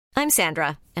I'm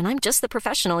Sandra, and I'm just the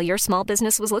professional your small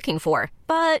business was looking for.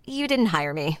 But you didn't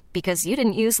hire me because you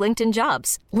didn't use LinkedIn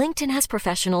Jobs. LinkedIn has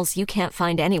professionals you can't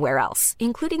find anywhere else,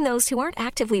 including those who aren't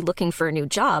actively looking for a new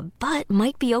job, but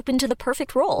might be open to the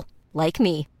perfect role, like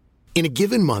me. In a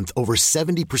given month, over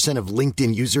 70% of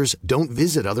LinkedIn users don't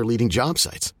visit other leading job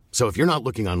sites. So if you're not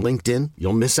looking on LinkedIn,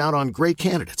 you'll miss out on great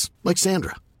candidates like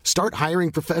Sandra. Start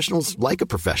hiring professionals like a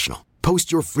professional.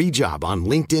 Post your free job on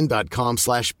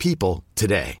linkedin.com/people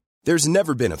today. There's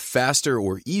never been a faster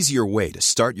or easier way to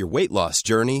start your weight loss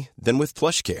journey than with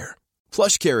PlushCare.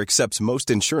 PlushCare accepts most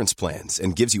insurance plans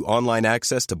and gives you online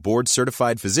access to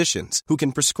board-certified physicians who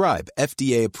can prescribe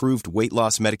FDA-approved weight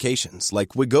loss medications like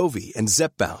Wegovy and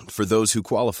Zepbound for those who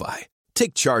qualify.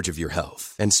 Take charge of your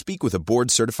health and speak with a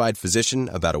board-certified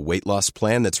physician about a weight loss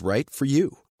plan that's right for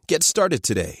you. Get started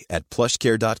today at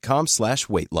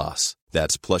plushcare.com/weight loss.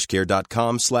 That's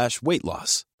plushcare.com/weight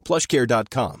loss.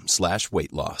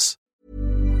 plushcare.com/weight loss.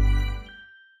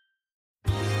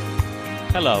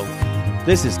 Hello,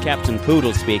 this is Captain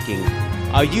Poodle speaking.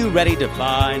 Are you ready to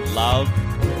find love?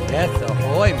 Yes,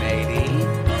 ahoy, matey.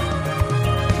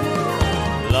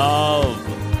 Love.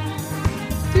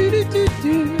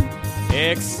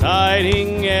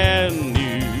 Exciting and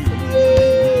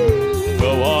new.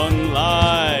 Go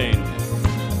online.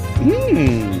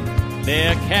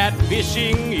 They're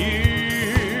catfishing you.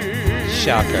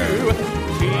 Shocker.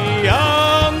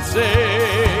 Fiancé.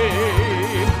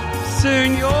 Soon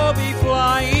you'll be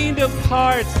flying to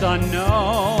parts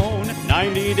unknown.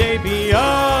 90-day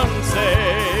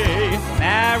Beyonce.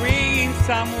 Marrying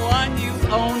someone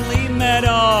you've only met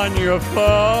on your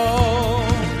phone.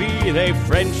 Be they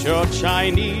French or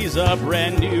Chinese, a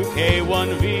brand new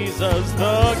K1 visa's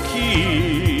the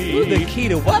key. Ooh, the key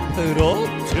to what, Poodle?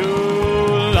 To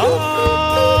love.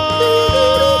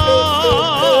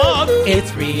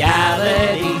 It's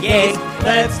reality, yes,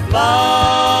 let's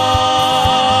love.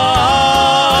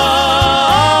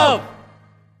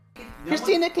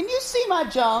 Christina, can you see my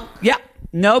junk? Yeah,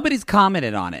 nobody's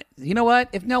commented on it. You know what?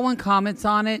 If no one comments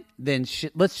on it, then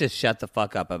let's just shut the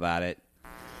fuck up about it.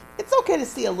 It's okay to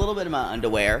see a little bit of my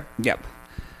underwear. Yep.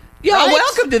 Yo, Right?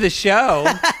 welcome to the show.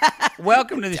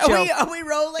 Welcome to the show. Are we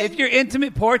rolling? If your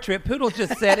intimate portrait, Poodle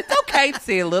just said it's okay to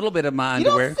see a little bit of my you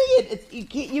underwear. don't see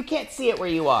it. You can't see it where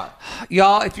you are.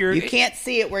 Y'all, if You can't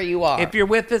see it where you are. If you're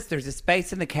with us, there's a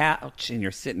space in the couch, and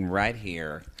you're sitting right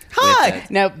here. Hi.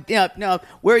 Now,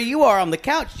 where you are on the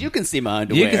couch, you can see my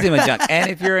underwear. You can see my junk. And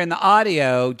if you're in the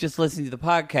audio, just listening to the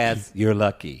podcast, you're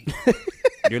lucky.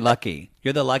 You're lucky.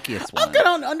 You're the luckiest one. I've got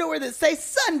on underwear that say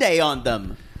Sunday on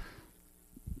them.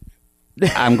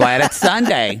 I'm glad it's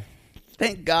Sunday.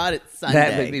 Thank God it's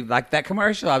Sunday. Like that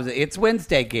commercial. It's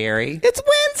Wednesday, Gary. It's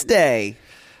Wednesday.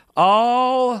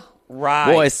 All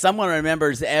right. Boy, someone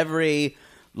remembers every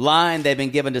line they've been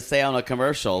given to say on a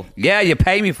commercial. Yeah, you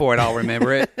pay me for it. I'll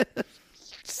remember it.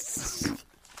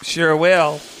 Sure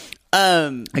will.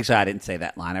 Actually, I didn't say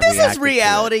that line. This is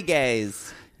Reality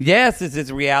Gaze. Yes, this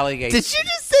is Reality Gaze. Did you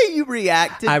just say you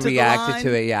reacted to the line? I reacted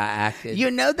to it, yeah, I acted.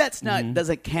 You know that's not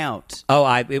doesn't count.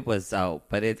 But it was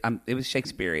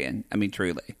Shakespearean. I mean,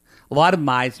 truly. A lot of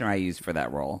Meisner I used for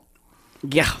that role.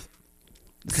 Yeah.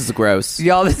 This is gross.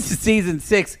 Y'all, this is season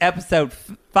 6, episode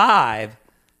 5,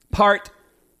 part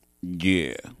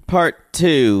 2.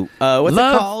 What's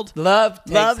it called? Love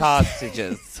Takes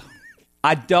Hostages.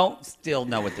 I don't still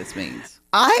know what this means.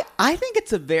 I think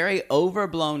it's a very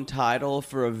overblown title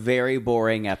for a very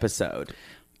boring episode.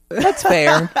 That's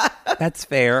fair. That's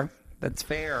fair.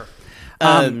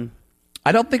 I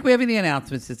don't think we have any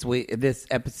announcements this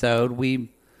episode. No.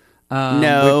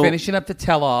 We're finishing up the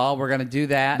tell-all. We're going to do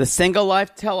that. The single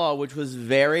life tell-all, which was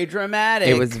very dramatic.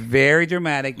 It was very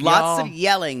dramatic. Lots of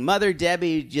yelling. Mother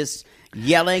Debbie just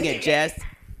yelling at Jess.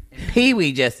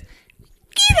 Pee-wee just...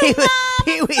 Pee-wee,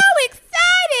 I'm so excited.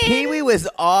 Pee-wee was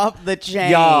off the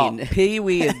chain. Y'all,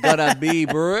 Pee-wee is going to be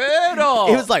brutal.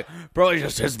 He was like, bro,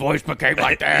 just his voice became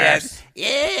like this.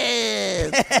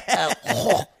 Yes.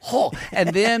 And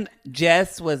then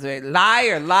Jess was a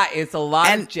liar. It's a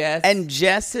lot of Jess. And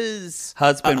Jess's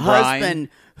husband, Brian,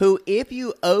 who, if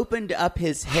you opened up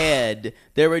his head,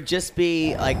 there would just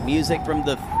be like music from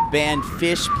the band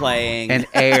Fish playing. And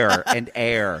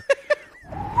air.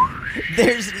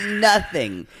 There's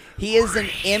nothing. He is an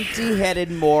empty-headed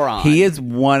moron. He is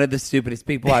one of the stupidest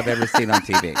people I've ever seen on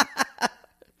TV.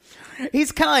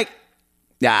 He's kind of like...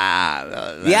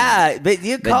 Yeah, but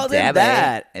you called him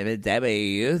that. It's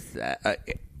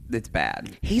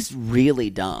bad. He's really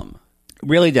dumb.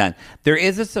 Really done. There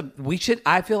is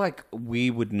I feel like we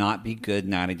would not be good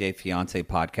 90 Day Fiancé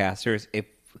podcasters if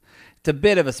it's a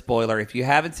bit of a spoiler. If you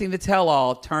haven't seen the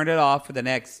tell-all, turn it off for the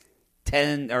next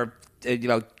 10 or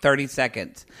 30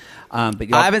 seconds.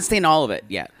 But I haven't seen all of it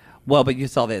yet. Well, but you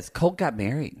saw this. Colt got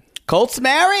married. Colt's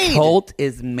married. Colt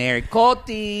is married.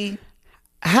 Colty.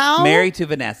 How Married to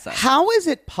Vanessa. How is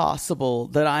it possible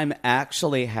that I'm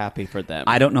actually happy for them?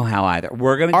 I don't know how either.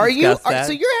 We're going to discuss that.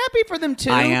 So you're happy for them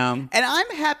too? I am. And I'm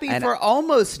happy for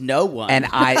almost no one. And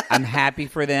I'm happy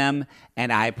for them,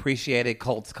 and I appreciated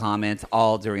Colt's comments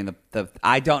all during the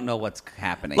I don't know what's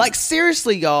happening. Like,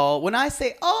 seriously, y'all, when I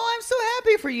say, oh, I'm so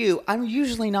happy for you, I'm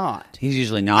usually not. He's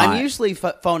usually not. I'm usually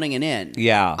phoning it in.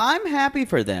 Yeah. I'm happy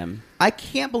for them. I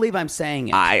can't believe I'm saying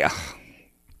it.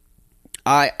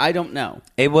 I don't know.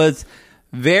 It was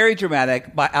very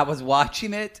dramatic. I was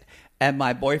watching it, and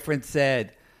my boyfriend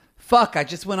said, fuck, I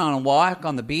just went on a walk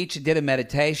on the beach and did a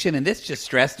meditation, and this just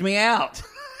stressed me out.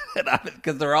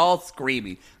 Because they're all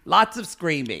screaming. Lots of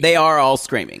screaming. They are all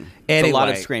screaming. Anyway, it's a lot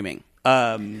of screaming.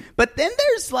 But then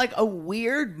there's like a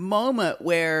weird moment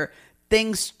where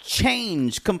things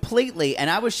change completely, and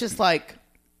I was just like,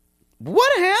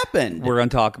 what happened? We're going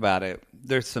to talk about it.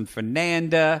 There's some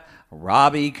Fernanda.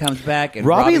 Robbie comes back, and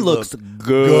Robbie looks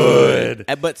good.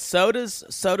 good. But so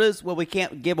does. Well, we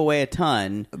can't give away a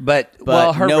ton. But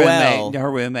her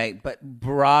roommate. But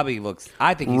Robbie looks.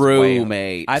 I think he's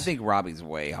roommate. I think Robbie's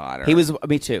way hotter. He was.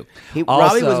 Me too.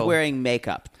 Robbie was wearing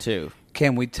makeup too.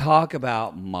 Can we talk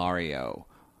about Mario?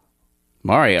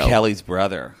 Kelly's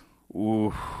brother.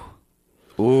 Ooh.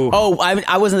 Oh,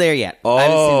 I wasn't there yet. Oh. I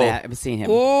haven't seen that. I haven't seen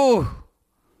him. Ooh.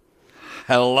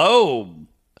 Hello.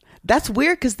 That's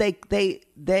weird because they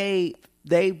seemed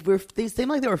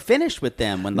like they were finished with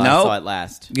them when I saw it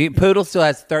last. Poodle still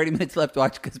has 30 minutes left to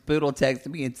watch because Poodle texted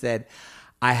me and said,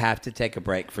 I have to take a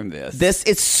break from this. This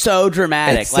is so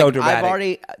dramatic. It's so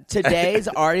dramatic. Today's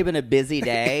already been a busy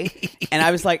day, and I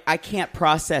was like, I can't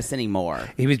process anymore.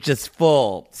 He was just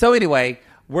full. So anyway,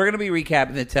 we're going to be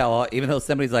recapping the tell-all, even though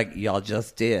somebody's like, y'all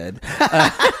just did.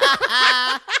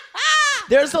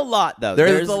 There's a lot, though.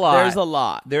 There's a lot.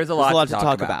 There's a lot to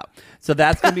talk about. So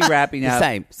that's going to be wrapping up.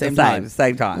 Same time.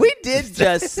 We did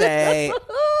just say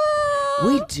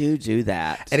we do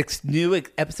that. A new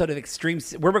episode of Extreme.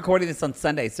 We're recording this on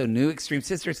Sunday, so new Extreme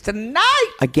Sisters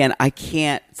tonight. Again, I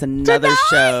can't. It's another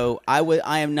show.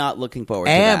 I am not looking forward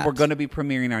to that. And we're going to be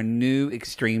premiering our new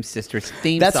Extreme Sisters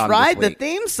theme That's song. That's right. This week. The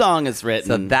theme song is written.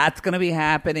 So that's going to be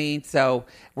happening. So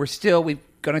we're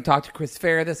going to talk to Chris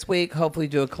Fair this week. Hopefully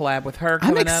do a collab with her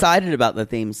coming I'm excited about the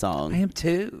theme song. I am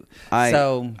too.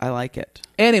 I like it.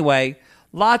 Anyway,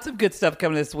 lots of good stuff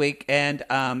coming this week. And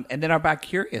then our Back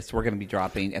Curious we're going to be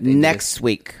dropping at the next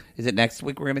week. Is it next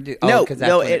week we're going to do? No, because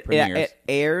that's when it premieres. It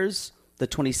airs the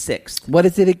 26th. What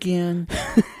is it again?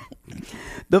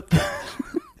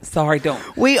 Sorry, don't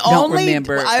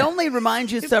remember. I only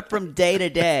remind you stuff from day to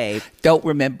day. Don't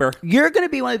remember. You're going to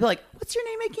be one to be like, what's your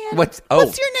name again? What's your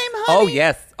name, honey?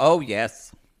 Oh,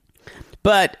 yes.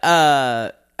 But,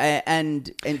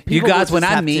 and you guys, when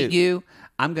I meet you,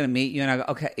 I'm going to meet you and I go,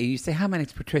 okay, and you say, hi, my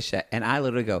name's Patricia. And I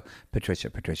literally go,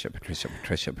 Patricia.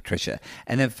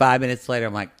 And then 5 minutes later,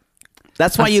 I'm like,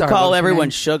 that's why you call everyone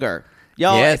Sugar.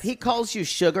 Y'all, if he calls you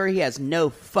Sugar, he has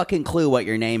no fucking clue what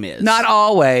your name is. Not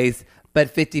always.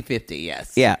 But 50-50,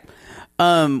 yes. Yeah.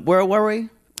 Where were we?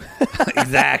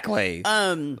 Exactly.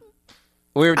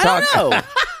 We were talking. I don't know.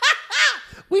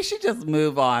 We should just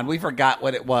move on. We forgot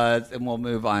what it was, and we'll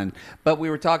move on. But we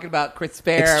were talking about Chris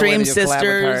Fair, Extreme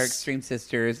Sisters, Extreme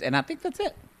Sisters, and I think that's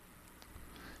it.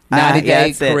 90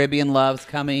 Day Caribbean Love's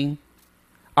coming.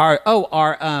 Our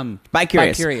By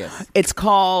Curious. It's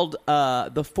called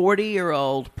the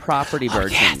 40-year-old property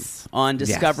version on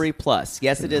Discovery Plus.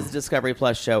 Yes, it is a Discovery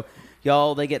Plus show.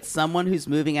 Y'all, they get someone who's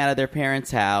moving out of their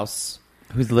parents' house.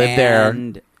 Who's lived there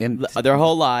their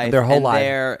whole life.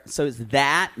 So it's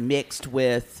that mixed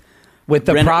with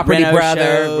the property Reno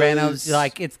brother. Reno's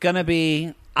like, it's going to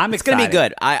be... It's going to be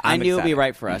good. I knew it would be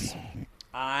right for us.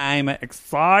 I'm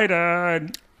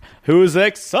excited. Who's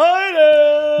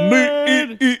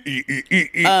excited?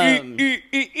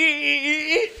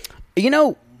 You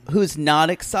know who's not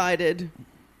excited?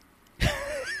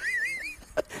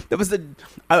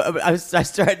 I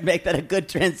started to make that a good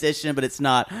transition, but it's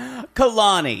not.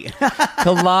 Kalani.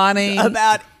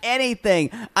 About anything.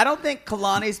 I don't think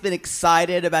Kalani's been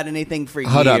excited about anything for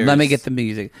years. Hold on, let me get the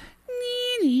music.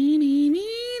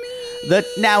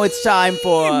 Now it's time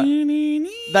for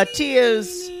the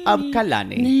Tears of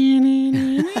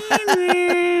Kalani.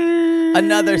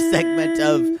 Another segment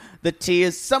of the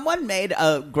Tears. Someone made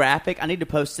a graphic. I need to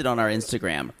post it on our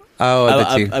Instagram.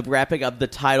 A graphic of the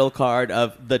title card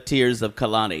of The Tears of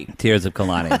Kalani. Tears of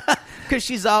Kalani. Because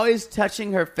she's always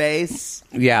touching her face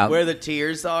where the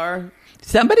tears are.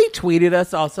 Somebody tweeted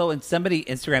us also, and somebody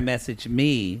Instagram messaged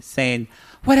me saying,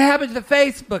 what happened to the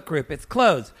Facebook group? It's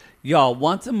closed. Y'all,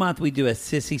 once a month we do a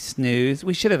sissy snooze.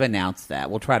 We should have announced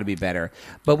that. We'll try to be better.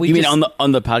 But we mean on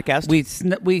the podcast? We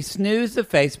snooze the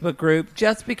Facebook group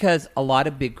just because a lot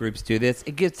of big groups do this.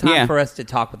 It gives time for us to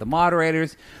talk with the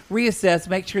moderators, reassess,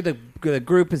 make sure the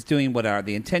group is doing what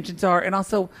the intentions are, and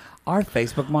also our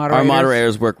Facebook moderators. Our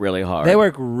moderators work really hard. They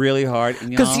work really hard.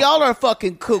 Because y'all are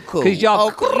fucking cuckoo. Because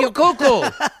you're cuckoo.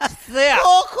 Cuckoo.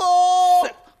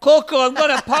 Cuckoo, I'm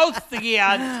going to post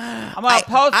again. I'm going to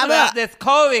post about this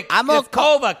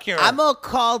COVID cure. I'm going to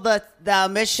call the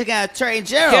Michigan Attorney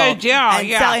General and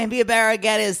tell him he better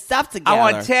get his stuff together. I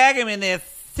want to tag him in this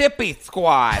sippy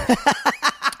squad.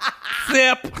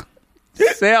 Sip.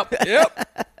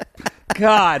 Yep.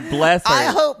 God bless her. I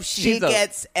hope she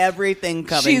gets everything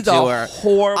coming to her. She's a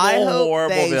horrible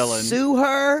they villain. Sue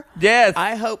her. Yes.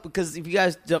 I hope, because if you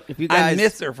guys I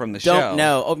miss her from the show. Don't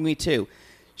know. Oh, me too.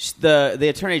 The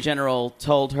Attorney General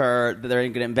told her that they're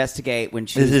going to investigate when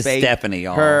she was Stephanie,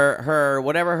 y'all. her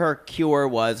whatever her cure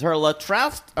was, her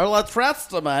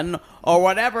Latrestomin or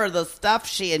whatever the stuff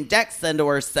she injects into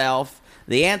herself.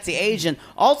 The anti-aging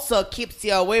also keeps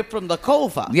you away from the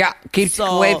COVID. Yeah, keeps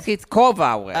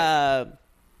COVID away.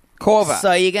 COVID.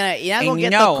 So you're not gonna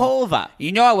get the COVID.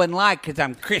 You know I wouldn't like because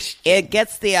I'm Christian. It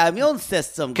gets the immune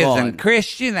system going. Because I'm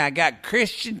Christian, I got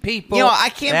Christian people.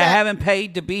 I haven't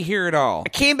paid to be here at all. I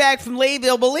came back from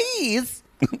Layville, Belize,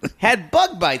 had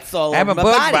bug bites all over my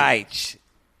body. Bug bites.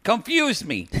 Confuse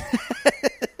me.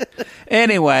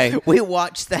 Anyway, we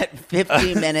watched that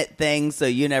 15-minute thing, so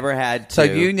you never had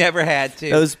to.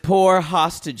 Those poor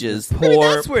hostages. Maybe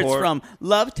that's where it's from.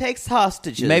 Love takes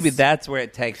hostages. Maybe that's where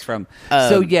it takes from.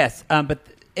 So yes, but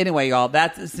anyway, y'all,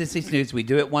 that's Sissy Snooze. We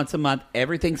do it once a month.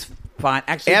 Everything's fine.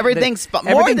 Actually, everything's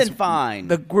more than fine.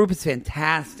 The group is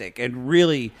fantastic and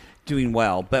really doing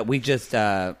well. But we just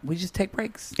take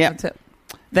breaks. Yeah, that's it.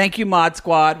 Thank you, Mod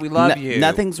Squad. We love you.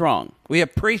 Nothing's wrong. We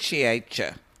appreciate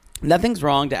you. Nothing's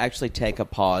wrong to actually take a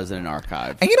pause in an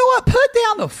archive. And you know what? Put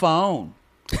down the phone.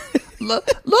 look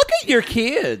at your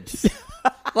kids.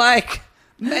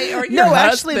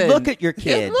 Actually, look at your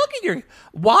kid.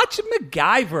 Watch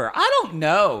MacGyver. I don't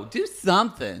know. Do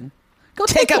something. Go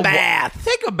take a bath.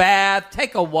 Take a bath.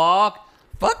 Take a walk.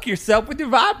 Fuck yourself with your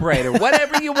vibrator.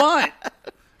 Whatever you want.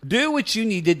 Do what you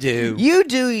need to do. You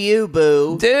do you,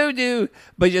 boo. Do.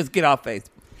 But just get off Facebook.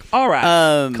 All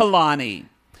right. Kalani.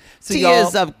 So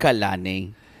Tears of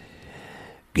Kalani.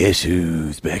 Guess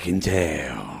who's back in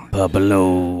town?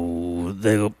 Pablo.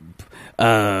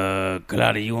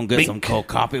 Kalani, you want to get some cold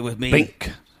coffee with me?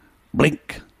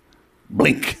 Blink.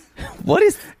 What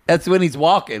is... That's when he's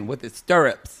walking with his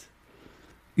stirrups.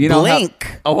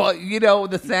 Blink. You know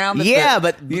the sound.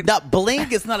 But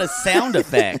blink is not a sound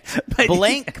effect.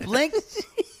 Blink.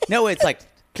 No, it's like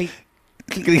clink,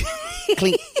 clink,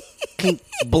 clink, clink.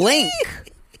 Blink.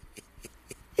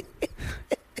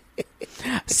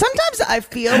 Sometimes I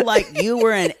feel like you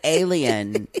were an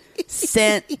alien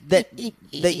sent that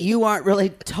you aren't really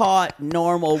taught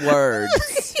normal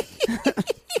words.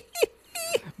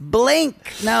 Blink.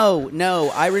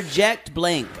 No. I reject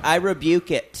blink. I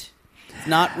rebuke it. It's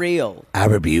not real. I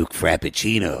rebuke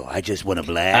Frappuccino. I just want a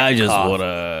black I just coffee. want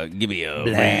to give me a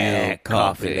black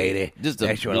coffee, lady. Just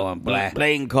a black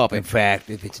plain coffee. In fact,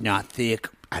 if it's not thick,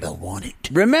 I don't want it.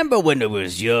 Remember when I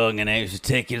was young and I used to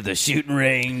take you to the shooting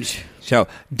range? So,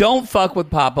 don't fuck with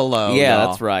Papa Lo. Yeah, y'all.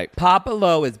 that's right. Papa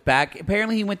Lo is back.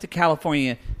 Apparently, he went to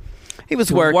California. He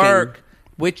was working.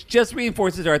 Which just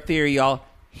reinforces our theory, y'all.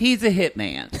 He's a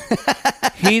hitman.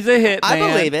 He's a hitman. I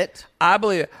believe it.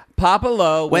 Papa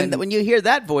Lo. When you hear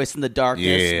that voice in the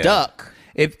darkness, duck.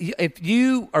 If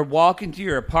you are walking to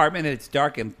your apartment and it's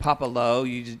dark and Papa Lo,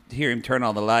 you just hear him turn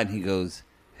on the light and he goes,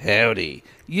 howdy.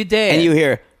 You dead. And you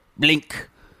hear blink,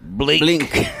 blink,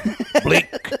 blink,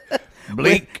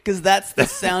 blink. Because that's the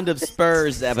sound of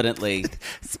Spurs, evidently.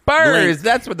 Spurs, blink.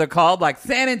 That's what they're called, like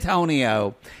San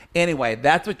Antonio. Anyway,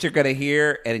 that's what you're going to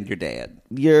hear, and you're dead.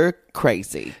 You're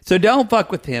crazy. So don't fuck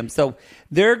with him. So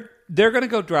they're going to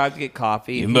go drive to get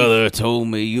coffee. Your mother told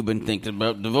me you've been thinking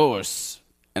about divorce,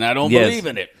 and I don't believe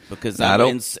in it. Because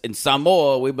in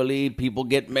Samoa, we believe people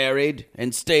get married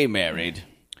and stay married.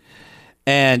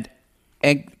 And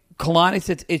Kalani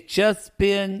says, it's just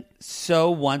been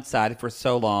so one-sided for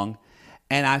so long,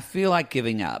 and I feel like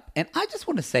giving up. And I just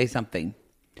want to say something.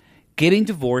 Getting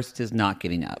divorced is not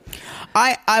getting up.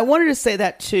 I wanted to say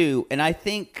that too, and I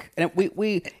think I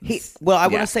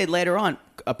want to say later on,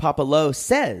 Papa Lo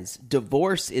says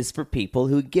divorce is for people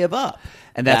who give up,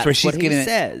 and that's where she's getting.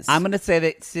 Says I'm going to say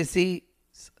that, Sissy,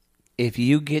 if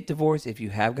you get divorced, if you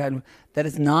have gotten, that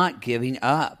is not giving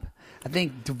up. I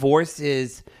think divorce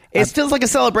is... It feels like a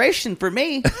celebration for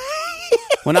me.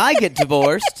 When I get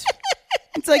divorced,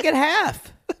 it's like I get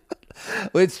half.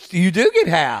 You do get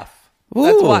half.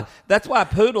 That's why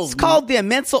Poodle's... It's called the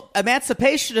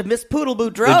emancipation of Miss Poodle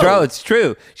Boudreaux. It's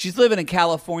true. She's living in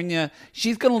California.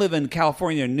 She's going to live in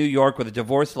California and New York where the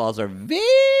divorce laws are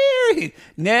very...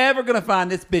 Never going to find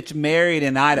this bitch married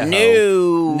in Idaho.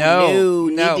 No.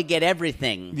 Need to get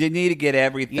everything. You need to get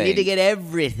everything. You need to get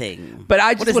everything. But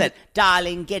I just... What is that?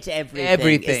 Darling, get everything.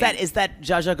 Everything. Is that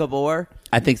Zsa Zsa Gabor?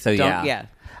 I think so, yeah.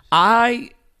 Yeah.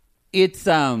 It's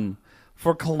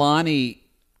for Kalani...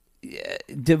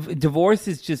 divorce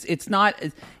is just it's not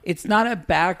a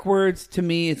backwards to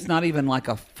me. It's not even like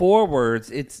a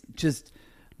forwards. It's just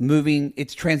moving.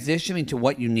 It's transitioning to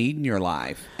what you need in your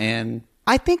life. And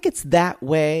I think it's that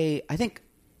way. I think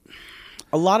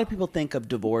a lot of people think of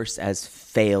divorce as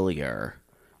failure,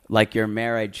 like your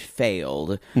marriage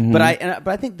failed. Mm-hmm. But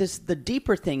I think the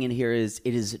deeper thing in here is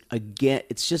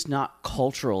it's just not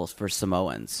cultural for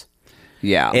Samoans.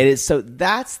 Yeah. It is. So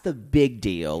that's the big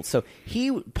deal. So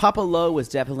Papa Lo was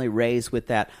definitely raised with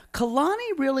that.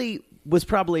 Kalani really was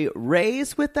probably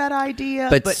raised with that idea.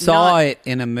 But saw it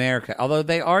in America, although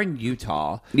they are in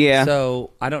Utah. Yeah.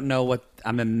 So I don't know what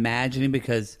I'm imagining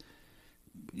because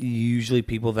usually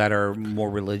people that are more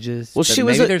religious. Well, she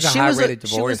was a high rate of divorce.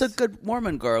 She was a good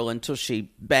Mormon girl until she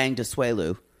banged a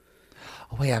Swelu.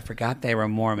 Oh, wait, I forgot they were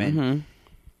Mormon. Mm-hmm.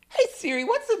 Hey, Siri,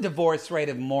 what's the divorce rate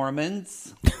of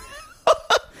Mormons?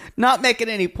 Not making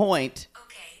any point.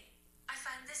 Okay, I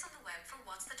found this on the web for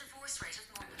what's the divorce rate of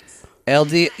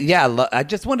Mormons. LD, yeah, I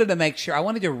just wanted to make sure. I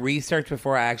wanted to research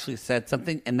before I actually said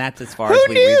something, and that's as far Who as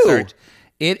we knew? researched.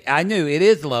 I knew it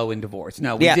is low in divorce.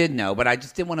 No, we did know, but I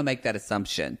just didn't want to make that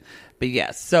assumption. But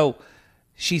yes, so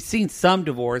she's seen some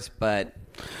divorce, but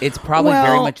it's probably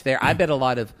very much there. I bet a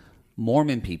lot of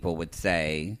Mormon people would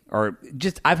say, or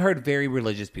just I've heard very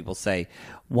religious people say,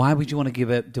 why would you want to give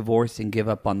a divorce and give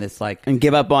up on this and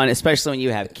give up on, especially when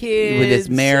you have kids with this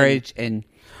marriage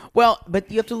but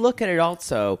you have to look at it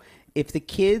also. If the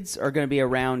kids are going to be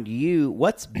around you,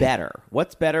 what's better?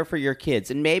 What's better for your kids?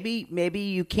 And maybe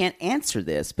you can't answer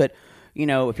this, but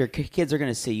if your kids are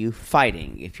going to see you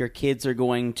fighting, if your kids are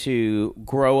going to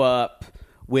grow up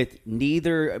with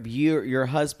neither of your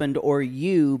husband or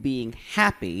you being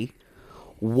happy,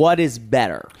 what is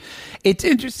better? It's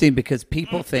interesting because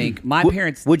people think my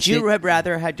parents. Would you have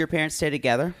rather had your parents stay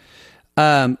together?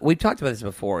 We've talked about this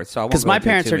before, so I won't. Because my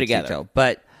parents are together, detail,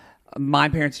 but my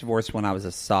parents divorced when I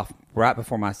was right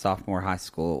before my sophomore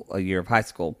year of high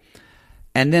school,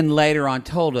 and then later on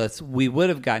told us we would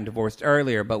have gotten divorced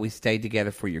earlier, but we stayed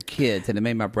together for your kids, and it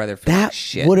made my brother feel like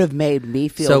shit. That would have made me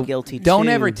feel guilty too. Don't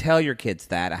ever tell your kids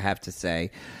that. I have to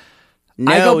say.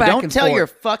 No, don't tell your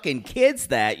fucking kids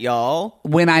that, y'all.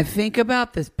 When I think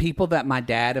about the people that my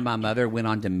dad and my mother went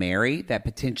on to marry, that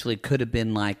potentially could have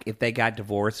been like, if they got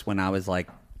divorced when I was like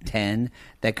 10,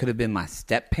 that could have been my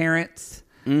step-parents.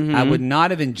 Mm-hmm. I would not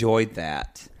have enjoyed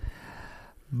that.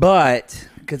 But,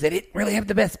 because they didn't really have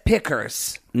the best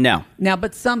pickers. No. Now,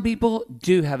 but some people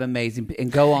do have amazing,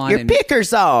 and go on. Your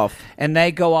pickers off. And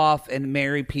they go off and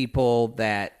marry people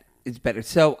that is better.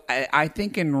 So, I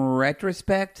think in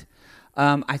retrospect...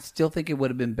 I still think it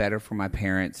would have been better for my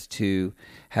parents to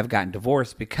have gotten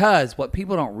divorced because what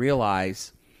people don't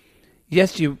realize,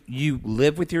 yes, you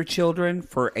live with your children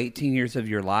for 18 years of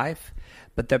your life,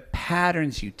 but the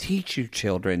patterns you teach your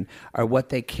children are what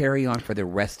they carry on for the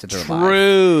rest of their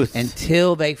life.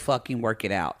 Until they fucking work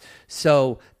it out.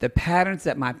 So the patterns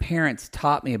that my parents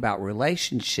taught me about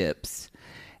relationships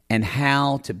and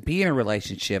how to be in a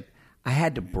relationship, I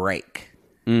had to break.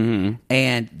 Mm-hmm.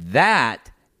 And that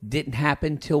didn't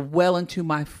happen till well into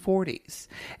my 40s.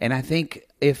 And I think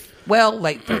late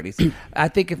 30s. I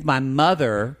think if my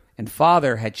mother and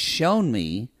father had shown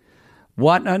me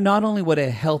not only what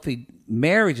a healthy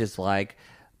marriage is like,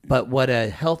 but what a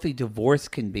healthy divorce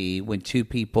can be when two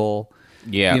people,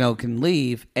 can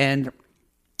leave. And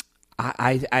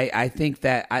I think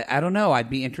that, I don't know, I'd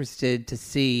be interested to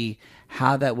see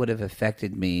how that would have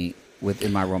affected me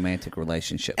within my romantic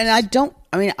relationships. And I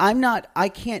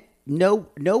can't. No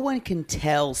one can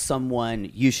tell someone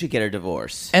you should get a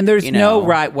divorce. And there's no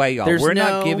right way, y'all. We're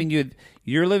not giving you...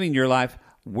 You're living your life.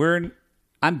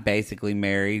 I'm basically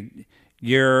married.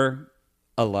 You're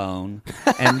alone.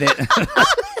 And then...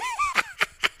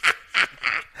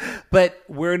 But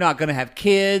we're not going to have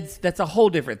kids. That's a whole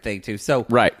different thing, too. So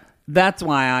right. That's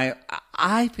why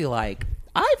I feel like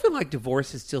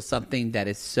divorce is still something that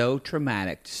is so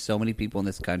traumatic to so many people in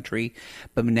this country.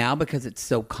 But now because it's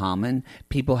so common,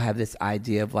 people have this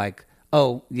idea of like,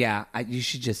 Oh, yeah, you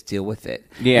should just deal with it.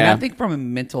 Yeah. And I think from a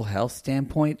mental health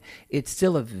standpoint, it's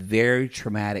still a very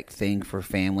traumatic thing for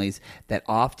families that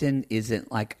often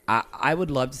isn't like, I would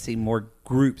love to see more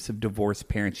groups of divorced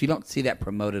parents. You don't see that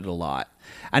promoted a lot.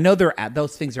 I know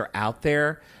those things are out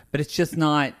there, but it's just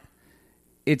not.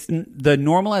 It's the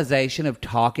normalization of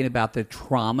talking about the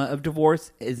trauma of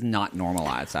divorce is not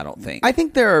normalized. I don't think. I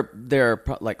think there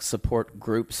are like support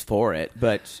groups for it,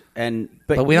 but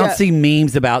we don't see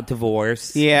memes about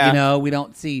divorce. Yeah, we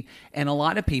don't see, and a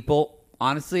lot of people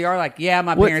honestly are like, "Yeah,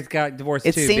 my parents got divorced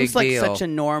it too." Seems big like deal. such a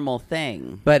normal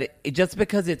thing, but just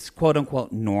because it's quote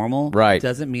unquote normal, right,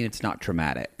 doesn't mean it's not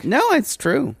traumatic. No, it's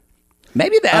true.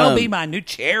 Maybe that'll be my new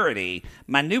charity,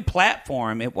 my new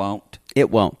platform. It won't. It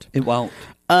won't. It won't.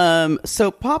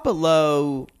 So Papa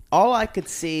Lo, all I could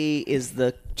see is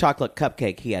the chocolate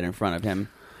cupcake he had in front of him.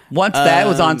 Once that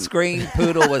was on screen,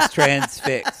 Poodle was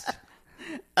transfixed.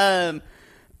 So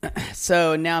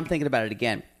now I'm thinking about it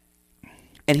again.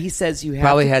 And he says you have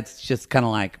probably had just kind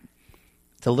of like,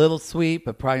 it's a little sweet,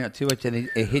 but probably not too much. And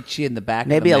it hits you in the back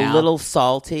maybe of the mouth. A little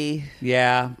salty.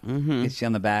 Yeah. Hits you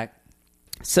on the back.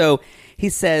 So he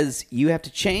says you have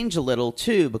to change a little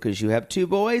too because you have 2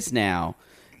 boys now.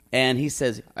 And he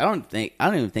says, I don't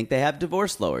even think they have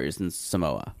divorce lawyers in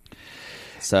Samoa.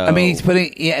 So I mean,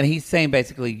 and he's saying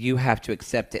basically you have to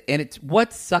accept it. And it's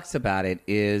what sucks about it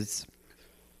is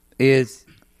I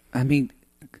mean,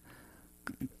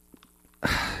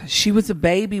 she was a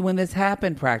baby when this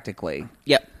happened practically.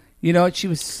 Yep. She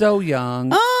was so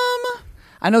young.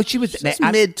 I know she was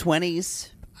mid-20s.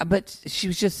 But she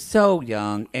was just so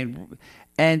young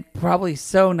and probably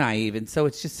so naive, and so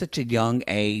it's just such a young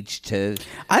age to.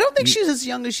 I don't think she's as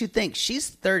young as you think.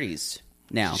 She's 30s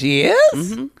now. She is.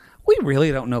 Mm-hmm. We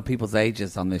really don't know people's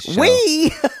ages on this show.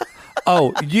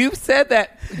 Oh, you said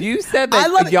that. You said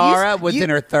that Yara was in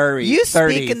her 30s. You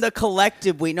speak in the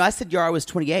collective. No, I said Yara was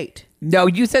 28. No,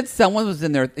 you said someone was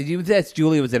in their. You said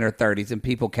Julia was in her 30s, and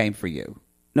people came for you.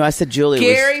 No, I said Julia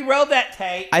Gary, roll that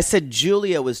tape. I said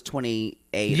Julia was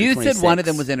 28 You or 26. said one of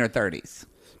them was in her 30s.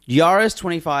 Yara's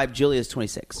 25, Julia's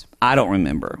 26. I don't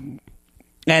remember.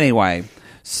 Anyway,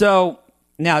 so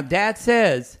now Dad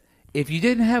says if you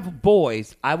didn't have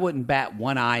boys, I wouldn't bat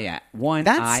one eye at it.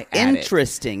 That's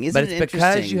interesting, isn't it? But it's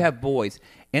because you have boys.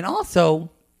 And also,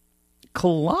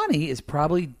 Kalani is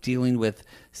probably dealing with,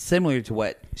 similar to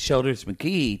what Shoulders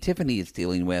McGee, Tiffany is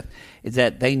dealing with, is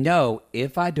that they know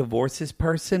if I divorce this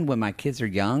person when my kids are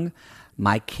young,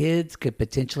 my kids could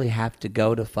potentially have to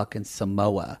go to fucking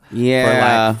Samoa for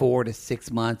like 4 to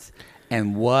 6 months.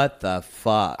 And what the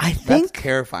fuck? That's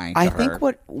terrifying to her. I think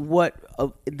what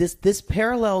this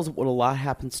parallels what a lot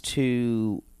happens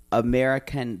to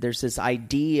American. There's this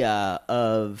idea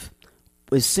of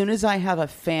as soon as I have a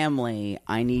family,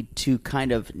 I need to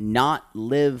kind of not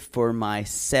live for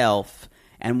myself,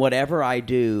 and whatever I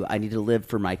do, I need to live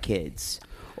for my kids,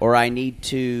 or I need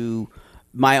to.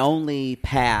 My only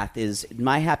path is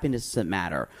my happiness doesn't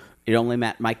matter. It only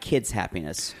my kids'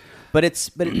 happiness. But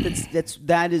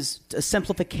that is a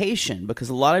simplification because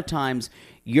a lot of times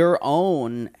your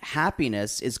own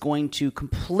happiness is going to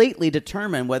completely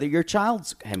determine whether your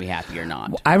child's going to be happy or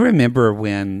not. I remember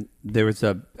when there was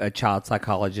a child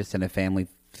psychologist and a family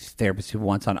therapist who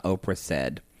once on Oprah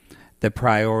said the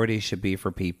priority should be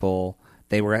for people.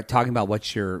 They were talking about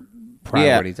what's your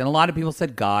priorities. Yeah. And a lot of people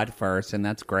said God first, and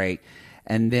that's great.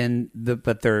 And then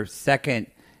but their second...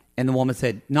 And the woman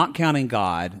said, not counting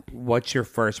God, what's your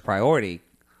first priority?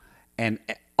 And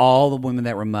all the women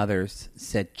that were mothers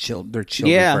said their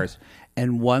children first.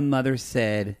 And one mother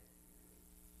said,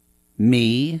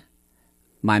 me,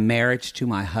 my marriage to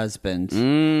my husband,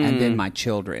 and then my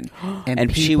children.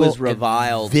 And she was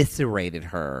reviled. Eviscerated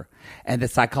her. And the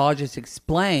psychologist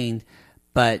explained,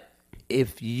 but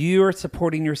if you are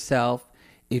supporting yourself,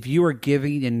 if you are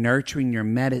giving and nurturing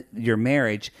your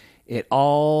marriage, it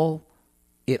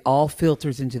all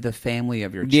filters into the family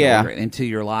of your children, into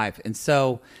your life. And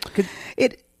so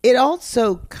it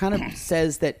also kind of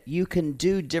says that you can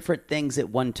do different things at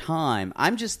one time.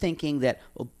 I'm just thinking that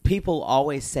people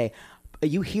always say,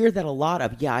 you hear that a lot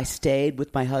of, I stayed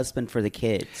with my husband for the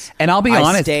kids. And I'll be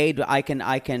honest. I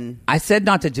can. I said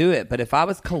not to do it, but if I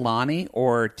was Kalani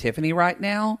or Tiffany right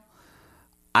now,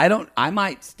 I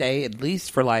might stay at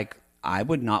least for I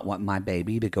would not want my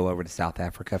baby to go over to South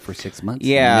Africa for 6 months.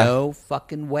 Yeah. No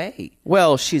fucking way.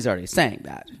 Well, she's already saying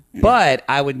that. But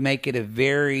I would make it a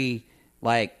very,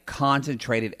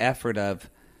 concentrated effort of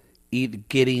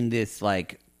getting this,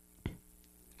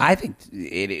 I think,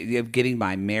 of getting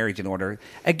my marriage in order.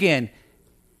 Again,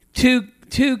 two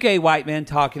two gay white men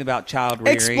talking about child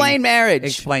rearing. Explain marriage.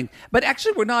 Explain. But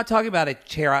actually, we're not talking about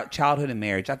childhood and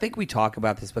marriage. I think we talk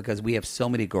about this because we have so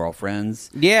many girlfriends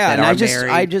that are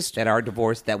married, that are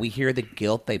divorced, that we hear the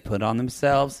guilt they put on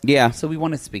themselves. Yeah. So we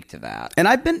want to speak to that. And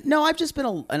I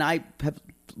have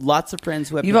lots of friends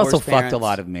who have You've divorced also parents. fucked a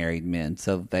lot of married men,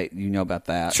 so you know about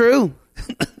that. True.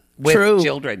 With True.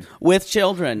 children. With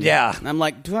children. Yeah. And I'm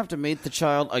like, do I have to meet the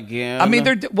child again? I mean,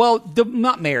 they're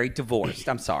not married, divorced.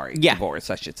 I'm sorry. Yeah.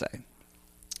 Divorced, I should say.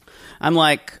 I'm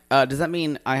like, does that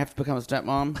mean I have to become a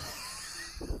stepmom?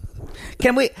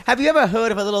 Have you ever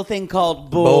heard of a little thing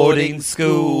called boarding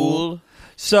school?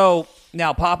 So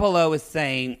now Papa Lo is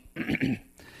saying,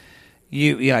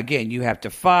 again, you have to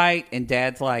fight, and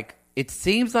Dad's like, it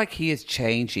seems like he is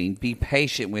changing. Be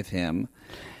patient with him.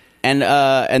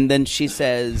 And then she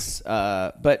says,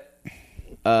 but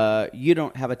you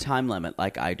don't have a time limit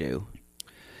like I do,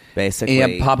 basically.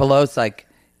 And Papa Lo's like,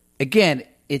 again,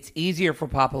 it's easier for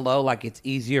Papa Lo, like it's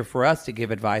easier for us to give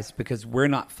advice because we're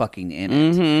not fucking in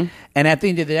it. Mm-hmm. And at the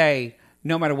end of the day,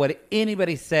 no matter what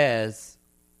anybody says,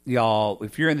 y'all,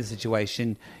 if you're in the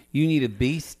situation, you need to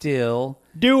be still.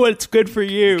 Do what's good for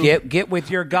you. Get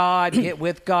with your God. Get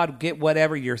with God. Get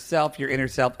whatever yourself, your inner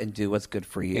self, and do what's good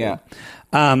for you.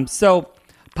 Yeah. So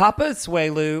Papa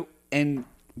Asuelu and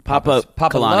Papa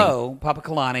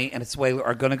Kalani and Asuelu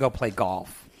are going to go play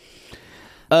golf.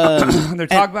 They're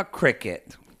talking about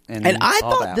cricket. And I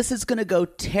thought that. this is going to go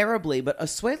terribly, but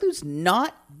Asuelu's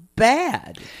not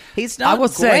bad. He's not I will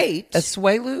great. say,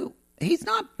 Asuelu, he's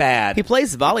not bad. He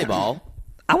plays volleyball.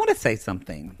 I want to say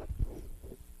something.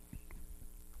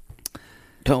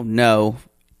 Don't know.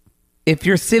 If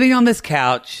you're sitting on this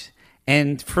couch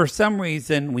and for some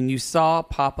reason when you saw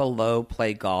Papa Lo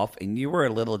play golf and you were a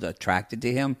little attracted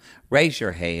to him, raise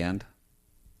your hand.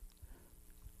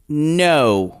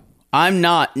 No, I'm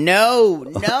not.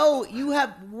 No, you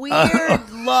have weird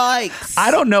likes.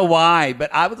 I don't know why,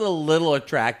 but I was a little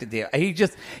attracted to him.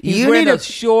 He's wearing those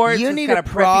shorts. You need kind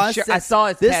to of preppy process. I saw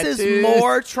his tattoos. This is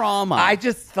more trauma. I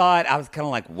just thought, I was kind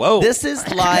of like, whoa. This is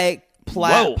like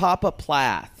Papa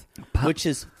Plath, which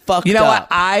is fucked up. You know what?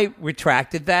 I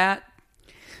retracted that.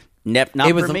 Not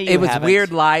for me. It was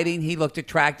weird lighting. He looked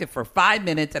attractive for 5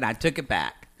 minutes, and I took it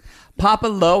back. Papa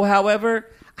Lo, however,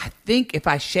 I think if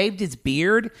I shaved his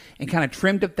beard and kind of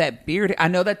trimmed up that beard, I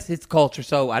know that's his culture,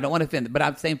 so I don't want to offend him, but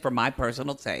I'm saying for my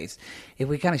personal taste, if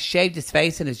we kind of shaved his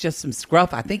face and it's just some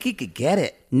scruff, I think he could get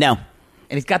it. No.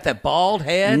 And he's got that bald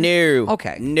head? No.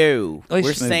 Okay. No.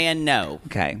 We're saying no.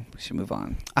 Okay. We should move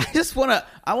on. I just want to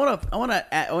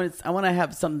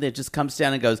have something that just comes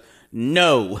down and goes,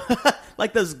 no.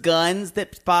 Like those guns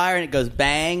that fire and it goes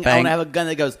bang. I want to have a gun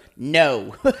that goes, no.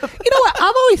 You know what?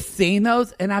 I've always seen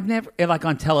those, and I've never, like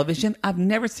on television, I've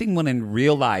never seen one in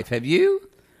real life. Have you?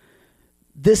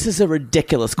 This is a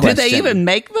ridiculous question. Did they even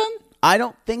make them? I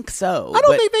don't think so. I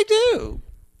don't think they do.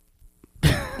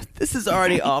 This is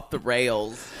already off the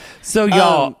rails. So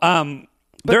y'all,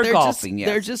 they're golfing.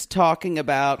 They're just talking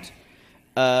about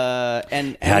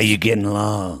and how you getting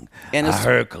along. And I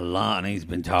heard Kalani's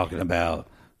been talking about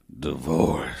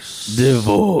divorce.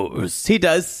 He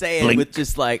does say blink. It with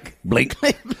just like blink,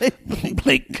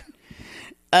 blink.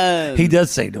 He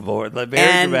does say divorce, like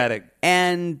very dramatic.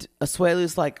 And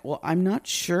Asuelu's like, well, I'm not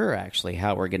sure actually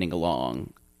how we're getting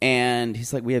along. And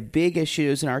he's like, we have big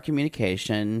issues in our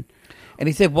communication. And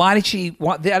he said, why did she...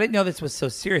 I didn't know this was so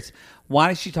serious. Why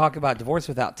did she talk about divorce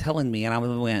without telling me? And I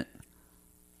went...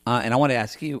 and I want to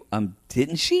ask you,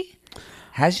 didn't she?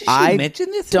 Has she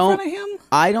mentioned this in front of him?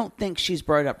 I don't think she's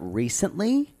brought it up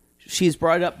recently. She's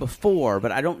brought it up before,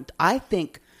 but I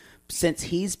think since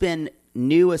he's been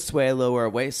new Asuelu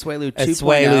or Asuelu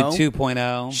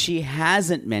 2.0, she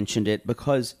hasn't mentioned it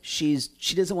because she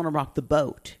doesn't want to rock the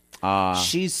boat.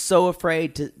 She's so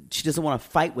afraid she doesn't want to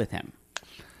fight with him.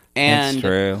 And that's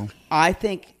true. I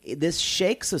think this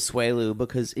shakes Asuelu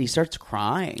because he starts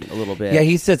crying a little bit. Yeah,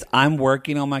 he says, I'm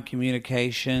working on my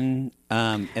communication.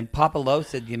 And Papa Lo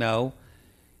said,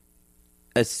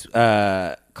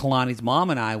 Kalani's mom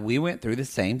and I, we went through the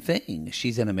same thing.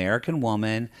 She's an American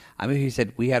woman. I mean, he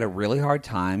said, we had a really hard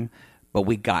time, but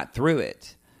we got through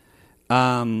it.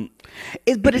 But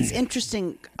it's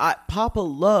interesting. Papa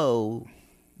Lo,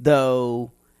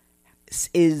 though,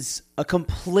 is a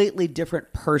completely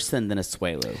different person than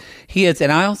Asuelu. He is, and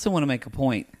I also want to make a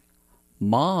point.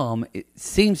 Mom, it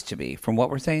seems to be, from what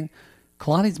we're saying,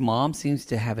 Kalani's mom seems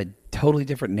to have a totally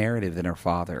different narrative than her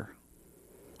father.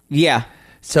 Yeah.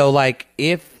 So, I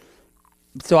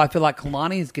feel like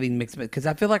Kalani is getting mixed because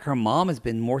I feel like her mom has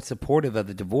been more supportive of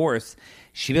the divorce.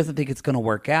 She doesn't think it's going to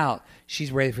work out.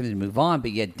 She's ready for them to move on,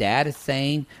 but yet Dad is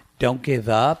saying, don't give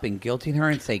up and guilting her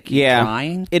and say keep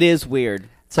trying. It is weird.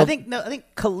 So I think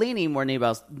Kalini more than anybody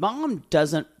else, mom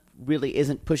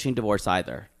isn't pushing divorce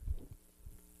either.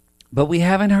 But we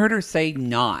haven't heard her say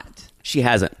not. She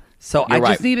hasn't. So You're just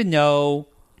right. need to know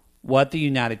what the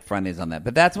united front is on that.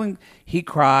 But that's when he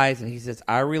cries and he says,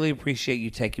 I really appreciate you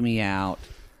taking me out.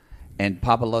 And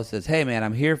Papa Lo says, hey, man,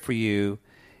 I'm here for you.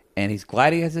 And he's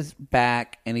glad he has his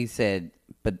back. And he said,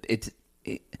 but it's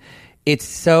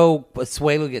so,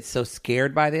 Suelo gets so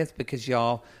scared by this because,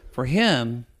 y'all, for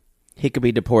him, he could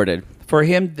be deported. For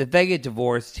him, if they get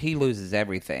divorced, he loses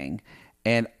everything.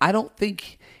 And I don't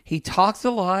think he talks a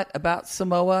lot about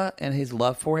Samoa and his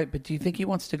love for it, but do you think he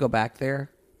wants to go back there?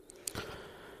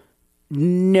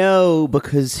 No,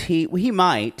 because he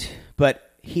might,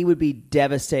 but he would be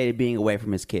devastated being away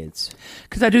from his kids.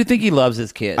 Because I do think he loves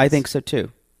his kids. I think so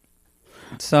too.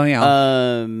 So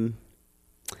yeah,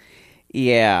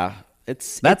 yeah.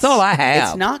 That's all I have.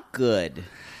 It's not good.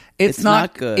 It's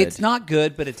not good. It's not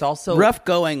good, but it's also rough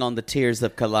going on the tears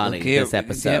of Kalani this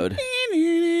episode.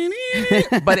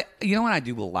 But you know what I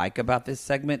do like about this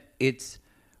segment? It's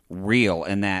real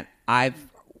in that I've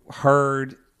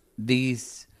heard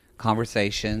these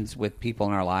conversations with people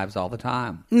in our lives all the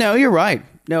time. No, you're right.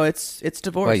 No, it's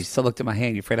divorce. Well, you still looked at my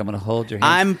hand. You're afraid I'm going to hold your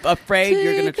hand? I'm afraid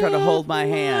you're going to try to hold my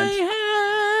hand.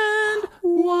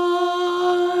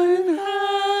 One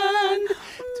hand.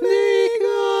 Take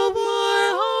up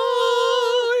my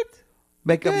heart.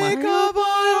 Make up my heart.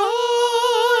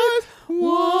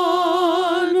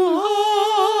 One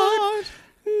heart.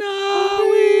 Now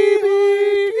we begin.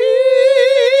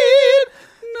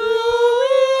 Now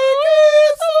we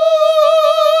get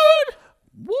started.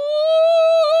 One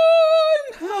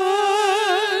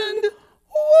hand.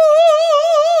 One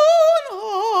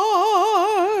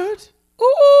heart.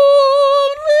 Only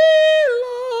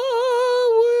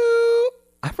love will.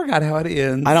 I forgot how it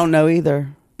ends. I don't know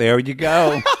either. There you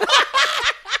go.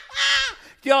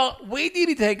 Y'all, we need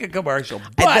to take a commercial.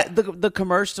 But the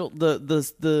commercial, the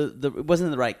it wasn't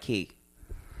in the right key,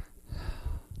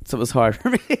 so it was hard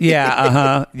for me.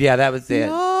 Yeah, yeah, that was it.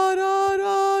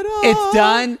 It's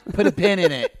done. Put a pin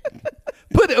in it.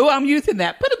 I'm using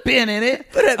that. Put a pin in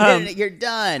it. Put a pin in it. You're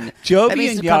done. Jovi that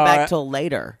needs and to come Yara, back till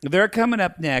later. They're coming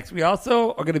up next. We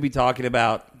also are going to be talking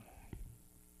about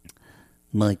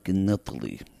Mike and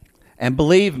Natalie, and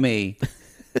believe me,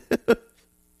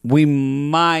 we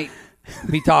might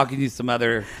be talking to some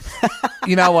other.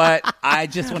 You know what? I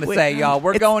just want to say, y'all,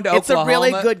 we're going to Oklahoma. It's a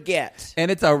really good get. And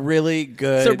it's a really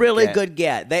good good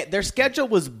get. Their schedule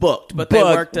was booked, but they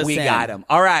worked us in. We got them.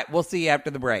 All right. We'll see you after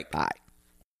the break. Bye.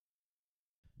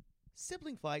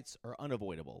 Sibling fights are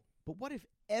unavoidable, but what if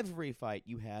every fight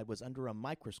you had was under a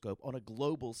microscope on a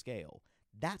global scale?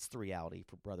 That's the reality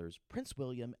for brothers Prince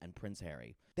William and Prince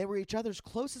Harry. They were each other's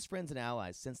closest friends and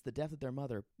allies since the death of their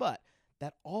mother, but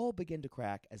that all began to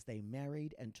crack as they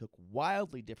married and took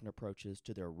wildly different approaches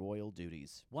to their royal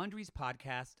duties. Wondery's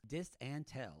podcast, Dis and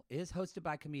Tell, is hosted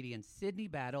by comedians Sydney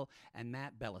Battle and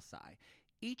Matt Belisai.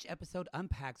 Each episode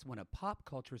unpacks one of pop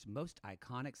culture's most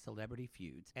iconic celebrity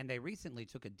feuds, and they recently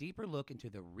took a deeper look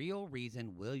into the real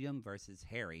reason William versus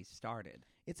Harry started.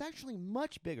 It's actually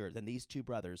much bigger than these two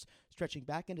brothers, stretching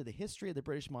back into the history of the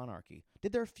British monarchy.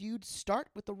 Did their feud start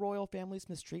with the royal family's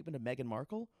mistreatment of Meghan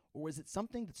Markle, or was it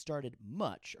something that started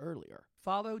much earlier?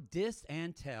 Follow Dis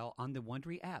and Tell on the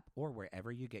Wondery app or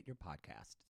wherever you get your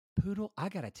podcasts. Poodle, I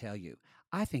gotta tell you,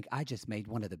 I think I just made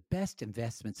one of the best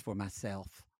investments for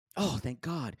myself. Oh, thank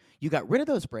God. You got rid of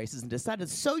those braces and decided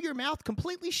to sew your mouth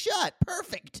completely shut.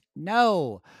 Perfect.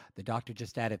 No, the doctor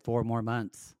just added 4 more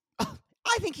months. Oh,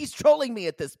 I think he's trolling me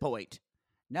at this point.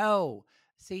 No.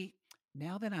 See,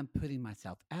 now that I'm putting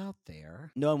myself out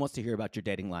there. No one wants to hear about your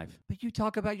dating life. But you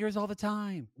talk about yours all the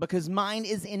time. Because mine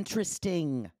is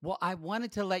interesting. Well, I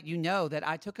wanted to let you know that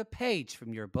I took a page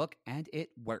from your book and it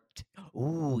worked.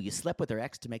 Ooh, you slept with their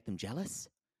ex to make them jealous?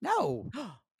 No.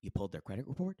 You pulled their credit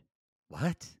report?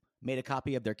 What? Made a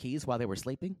copy of their keys while they were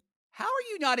sleeping? How are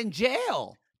you not in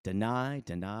jail? Deny,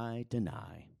 deny,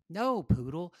 deny. No,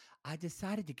 Poodle. I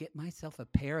decided to get myself a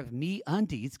pair of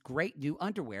MeUndies great new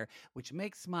underwear, which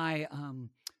makes my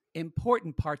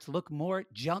important parts look more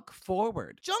junk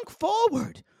forward. Junk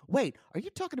forward? Wait, are you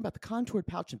talking about the contoured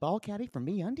pouch and ball caddy from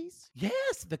MeUndies?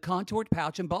 Yes, the contoured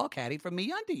pouch and ball caddy from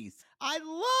MeUndies. I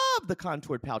love the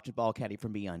contoured pouch and ball caddy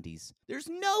from MeUndies. There's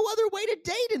no other way to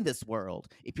date in this world.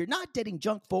 If you're not dating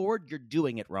junk forward, you're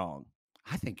doing it wrong.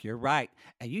 I think you're right.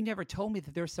 And you never told me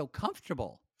that they're so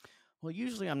comfortable. Well,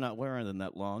 usually I'm not wearing them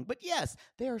that long, but yes,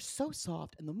 they are so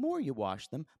soft, and the more you wash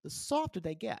them, the softer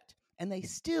they get. And they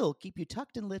still keep you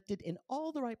tucked and lifted in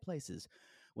all the right places,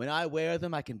 When I wear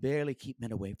them, I can barely keep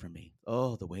men away from me.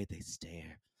 Oh, the way they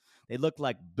stare. They look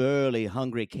like burly,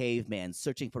 hungry cavemen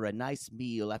searching for a nice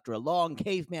meal after a long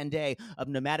caveman day of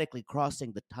nomadically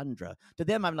crossing the tundra. To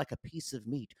them, I'm like a piece of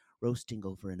meat roasting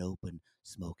over an open,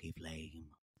 smoky flame.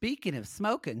 Speaking of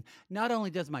smoking, not only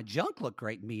does my junk look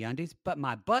great in MeUndies, but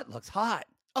my butt looks hot.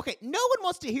 Okay, no one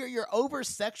wants to hear your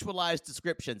over-sexualized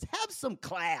descriptions. Have some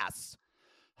class.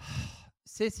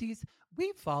 Sissies,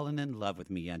 we've fallen in love with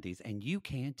MeUndies, and you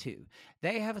can too.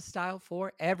 They have a style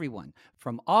for everyone.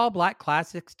 From all black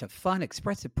classics to fun,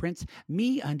 expressive prints,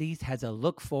 MeUndies has a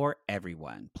look for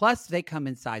everyone. Plus, they come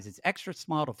in sizes extra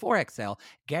small to 4XL,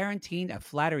 guaranteeing a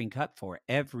flattering cut for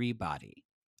everybody.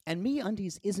 And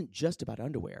MeUndies isn't just about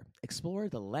underwear. Explore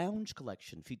the Lounge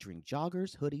collection featuring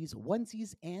joggers, hoodies,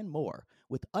 onesies, and more.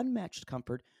 With unmatched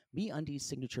comfort, MeUndies'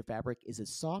 signature fabric is as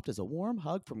soft as a warm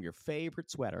hug from your favorite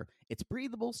sweater. It's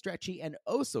breathable, stretchy, and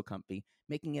oh so comfy,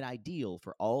 making it ideal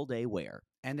for all-day wear.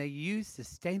 And they use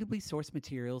sustainably sourced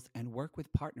materials and work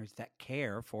with partners that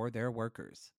care for their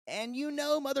workers. And you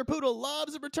know Mother Poodle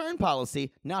loves a return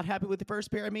policy. Not happy with the first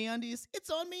pair of MeUndies?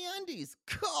 It's on MeUndies.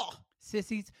 Cool.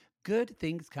 Sissies, good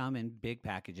things come in big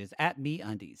packages at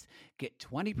MeUndies. Get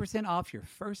 20% off your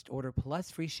first order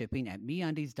plus free shipping at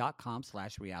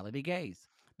MeUndies.com/realitygaze.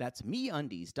 That's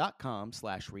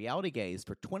MeUndies.com/realitygaze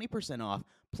for 20% off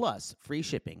plus free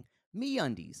shipping.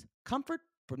 MeUndies, comfort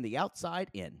from the outside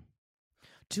in.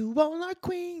 To all our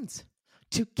queens,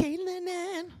 to Caitlin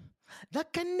and the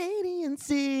Canadian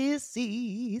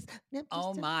sissies.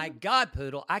 Oh my God,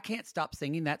 Poodle. I can't stop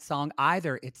singing that song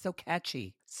either. It's so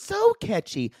catchy. So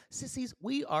catchy. Sissies,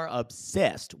 we are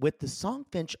obsessed with the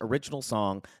Songfinch original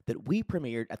song that we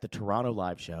premiered at the Toronto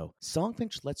Live Show.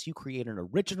 Songfinch lets you create an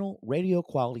original radio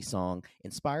quality song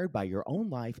inspired by your own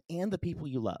life and the people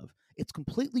you love. It's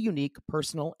completely unique,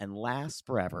 personal, and lasts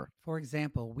forever. For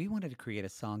example, we wanted to create a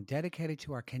song dedicated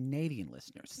to our Canadian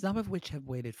listeners, some of which have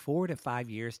waited 4 to 5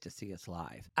 years to see us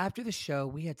live. After the show,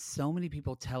 we had so many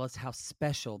people tell us how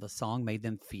special the song made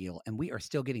them feel, and we are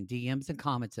still getting DMs and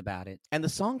comments about it. And the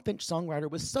Songfinch songwriter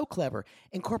was so clever,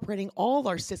 incorporating all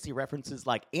our sissy references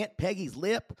like Aunt Peggy's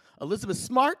Lip, Elizabeth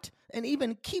Smart, and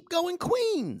even Keep Going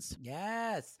Queens.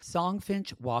 Yes.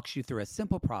 Songfinch walks you through a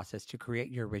simple process to create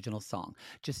your original song.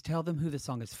 Just tell them who the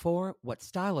song is for, what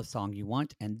style of song you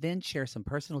want, and then share some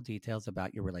personal details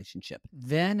about your relationship.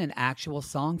 Then an actual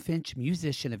Songfinch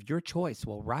musician of your choice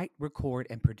will write, record,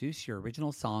 and produce your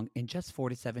original song in just 4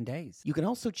 to 7 days. You can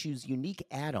also choose unique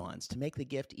add-ons to make the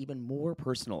gift even more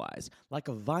personalized, like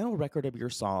a vinyl record of your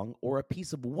song or a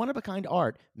piece of one-of-a-kind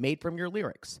art made from your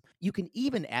lyrics. You can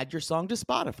even add your song to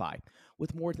Spotify.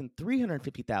 With more than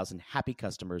 350,000 happy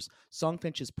customers,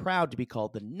 Songfinch is proud to be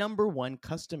called the #1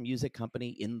 custom music company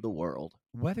in the world.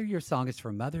 Whether your song is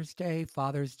for Mother's Day,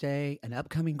 Father's Day, an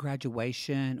upcoming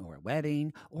graduation, or a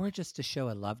wedding, or just to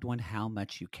show a loved one how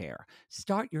much you care,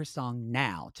 start your song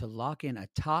now to lock in a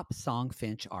top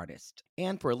Songfinch artist.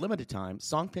 And for a limited time,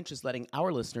 Songfinch is letting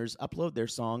our listeners upload their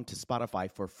song to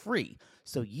Spotify for free,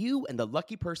 so you and the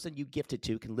lucky person you gift it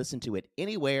to can listen to it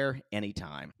anywhere,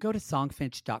 anytime. Go to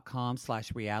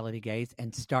songfinch.com/realitygaze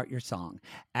and start your song.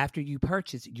 After you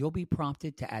purchase, you'll be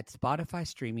prompted to add Spotify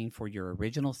streaming for your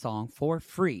original song for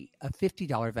free, a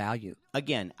 $50 value.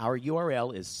 Again, our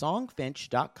URL is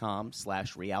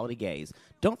songfinch.com/realitygaze.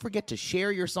 Don't forget to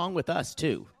share your song with us,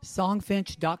 too.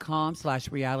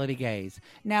 Songfinch.com/realitygaze.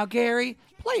 Now, Gary,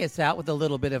 play us out with a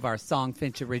little bit of our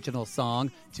Songfinch original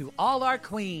song, To All Our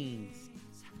Queens.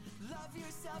 Love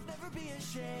yourself, never be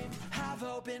ashamed. Have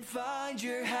hope and find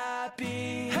your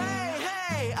happy. Hey,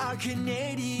 hey, our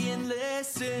Canadian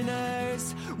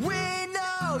listeners. We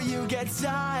know you get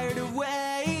tired of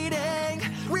waiting.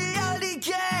 Reality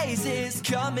Gaze is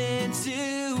coming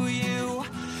to you.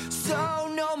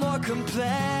 So no more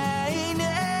complaining.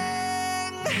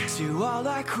 To all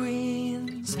our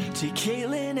queens, to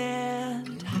Caitlin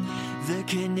and the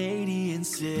Canadian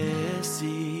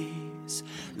sissies.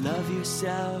 Love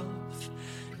yourself,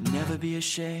 never be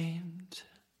ashamed.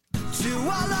 To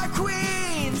all our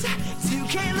queens, to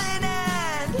Caitlin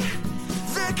and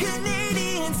the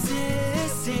Canadian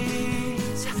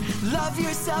sissies. Love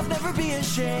yourself, never be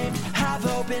ashamed. Have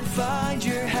hope and find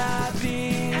your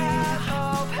happy. Have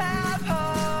hope, have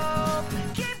hope.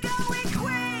 Keep going,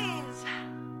 Queens.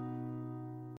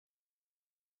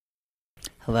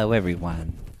 Hello,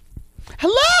 everyone.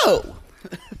 Hello!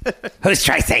 Who's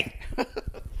Tracy?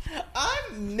 I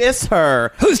miss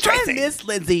her. Who's Tracy? I miss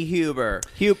Lindsay Huber.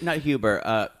 Not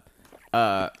Huber.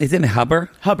 Is it Hubbard?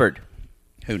 Hubbard.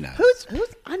 Who knows? Who's?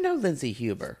 I know Lindsay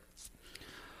Huber.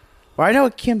 Or I know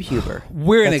a Kim Huber.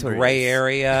 We're in a gray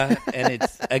area, and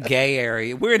it's a gay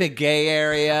area. We're in a gay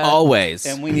area. Always.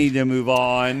 And we need to move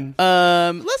on.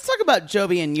 Let's talk about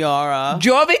Jovi and Yara.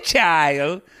 Jovi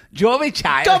child.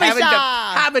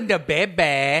 Having the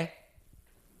baby.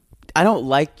 I don't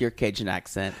like your Cajun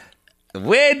accent.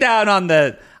 We're down on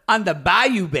the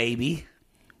bayou, baby.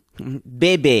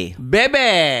 Baby.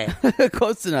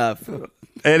 Close enough.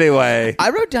 Anyway.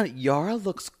 I wrote down, Yara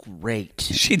looks great.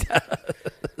 She does.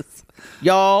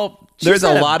 Y'all. There's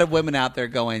a lot of women out there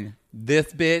going,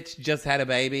 this bitch just had a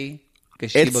baby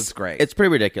because she looks great. It's pretty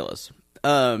ridiculous.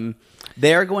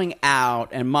 They're going out,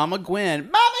 and Mama Jovi,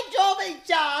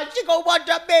 she gonna want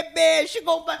that baby. She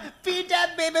gonna feed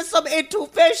that baby some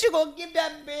etouffee. She gonna give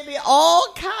that baby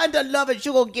all kind of love, and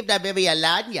she gonna give that baby a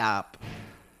lanyard.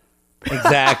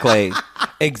 Exactly.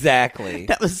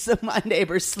 That was my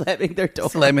neighbors slamming their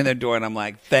door. And I'm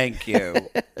like, thank you.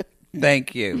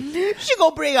 Thank you. She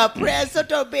gonna bring a present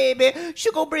to the baby. She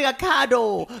gonna bring a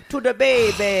cado to the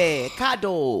baby.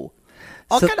 Cado.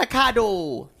 All kind of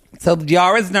cado. So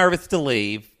Yara's nervous to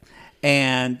leave,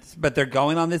 but they're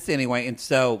going on this anyway. And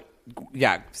so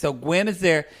Gwen is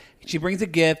there. She brings a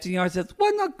gift, and Yara says,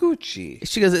 why not Gucci?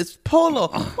 She goes, it's Polo.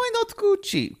 Why not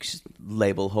Gucci? She's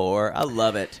label whore. I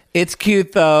love it. It's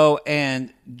cute, though,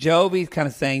 and Jovi's kind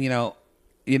of saying,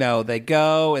 they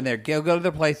go, and they're going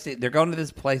to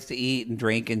this place to eat and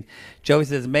drink, and Jovi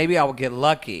says, maybe I will get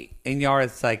lucky. And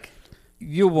Yara's like,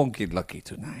 you won't get lucky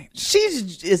tonight.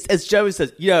 She's, as Joey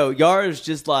says, Yara's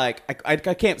just like, I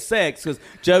can't have sex because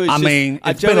Joey's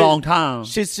it's been a long time.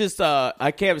 She's just,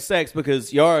 I can't have sex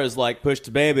because Yara's like pushed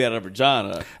the baby out of her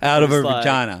vagina.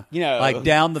 Vagina. Like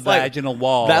down the vaginal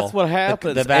wall. That's what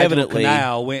happens, The vaginal evidently.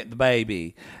 canal went the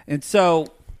baby. And so,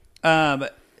 last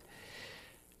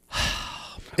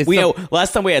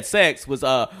time we had sex was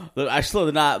actually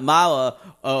the night Mila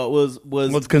was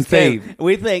conceived.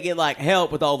 We think it like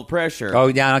helped with all the pressure. Oh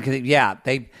yeah,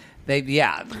 the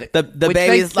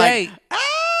baby's like,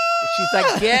 she's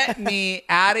like, get me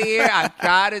out of here! I'm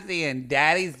tired of seeing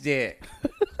daddy's dick.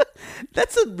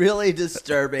 That's a really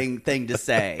disturbing thing to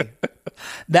say.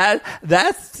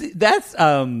 That's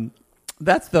the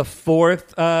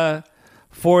fourth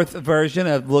version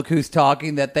of Look Who's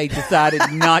Talking that they decided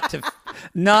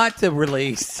not to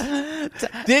release.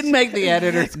 Didn't make the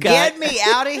editor's cut. Get me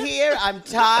out of here. I'm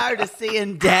tired of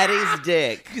seeing daddy's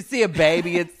dick. You see a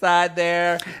baby inside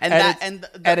there. And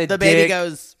the baby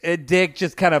goes... A dick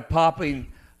just kind of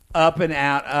popping up and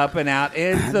out.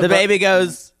 The baby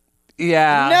goes...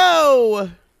 Yeah.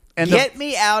 No! Get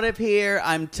me out of here.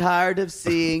 I'm tired of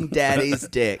seeing daddy's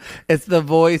dick. It's the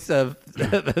voice of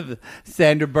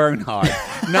Sandra Bernhard.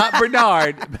 Not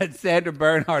Bernard, but Sandra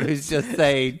Bernhard, who's just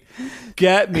saying,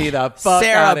 get me the fuck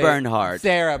out of here.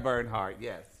 Sarah Bernhard,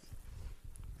 yes.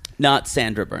 Not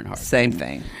Sandra Bernhard. Same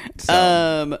thing.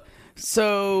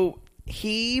 So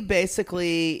he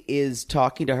basically is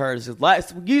talking to her.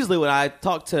 Usually when I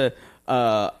talk to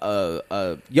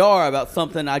Yara about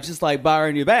something, I just like buy her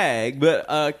a new bag,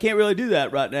 but can't really do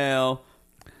that right now.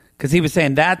 Because he was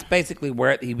saying that's basically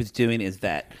what he was doing, is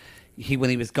that when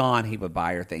he was gone, he would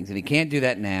buy her things, and he can't do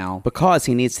that now because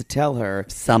he needs to tell her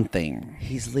something.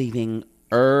 He's leaving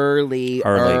early.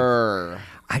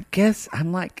 I guess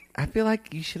I feel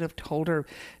like you should have told her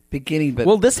beginning,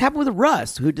 but this happened with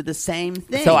Russ, who did the same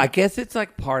thing. So I guess it's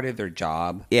like part of their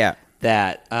job. Yeah,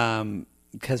 that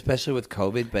especially with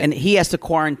COVID, and he has to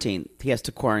quarantine.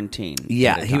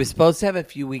 Yeah, he was supposed to have a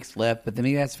few weeks left, but then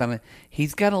he has to find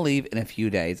he's got to leave in a few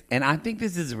days. And I think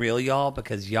this is real, y'all,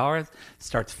 because Yara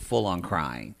starts full on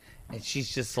crying, and she's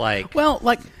just like,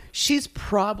 she's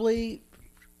probably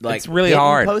it's really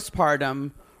hard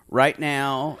postpartum right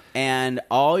now, and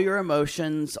all your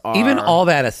emotions are even all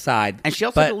that aside. And she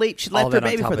also she left her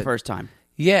baby for the first time.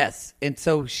 Yes, and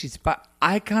so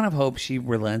I kind of hope she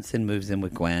relents and moves in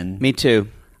with Gwen. Me too.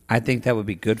 I think that would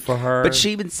be good for her. But she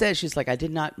even says, she's like, I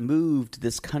did not move to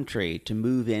this country to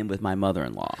move in with my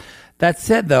mother-in-law. That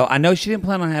said, though, I know she didn't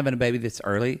plan on having a baby this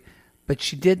early, but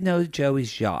she did know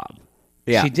Joey's job.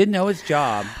 Yeah. She did know his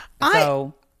job.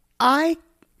 I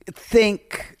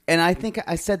think, and I think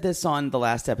I said this on the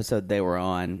last episode they were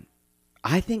on,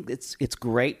 I think it's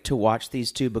great to watch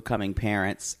these two becoming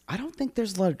parents. I don't think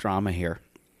there's a lot of drama here.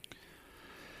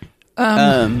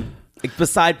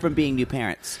 Aside from being new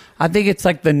parents. I think it's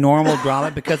like the normal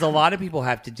drama because a lot of people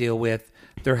have to deal with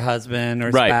their husband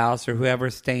or spouse or whoever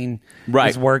is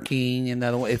working. And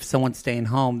if someone's staying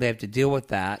home, they have to deal with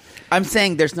that. I'm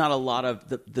saying there's not a lot of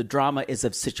the drama is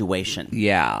of situation.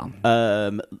 Yeah.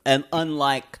 And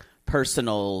unlike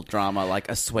personal drama like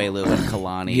Asuelu and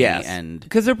Kalani. Yes.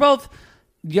 Because they're both,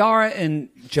 Yara and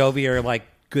Jovi are like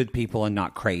good people and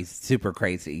not crazy, super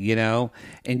crazy, you know?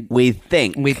 And We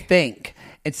think.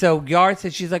 And so Yara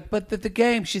says, she's like, but the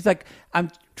game, she's like, I'm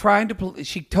trying to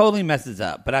she totally messes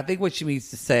up. But I think what she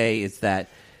means to say is that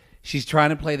she's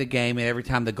trying to play the game, and every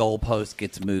time the goalpost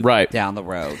gets moved down the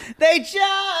road, They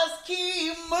just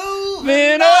keep moving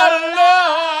Been along.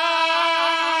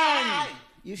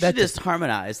 You should just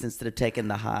harmonize instead of taking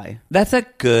the high. That's a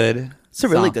good It's a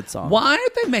really good song. Why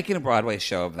aren't they making a Broadway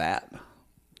show of that?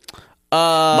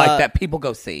 Like that people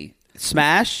go see.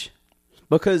 Smash?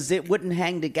 Because it wouldn't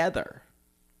hang together.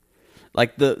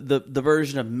 Like the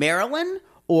version of Marilyn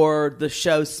or the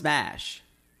show Smash?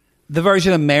 The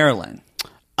version of Marilyn.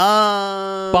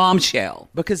 Bombshell.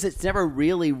 Because it's never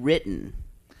really written.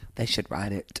 They should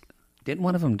write it. Didn't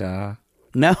one of them die?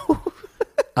 No.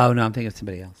 Oh, no, I'm thinking of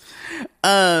somebody else.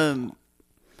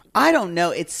 I don't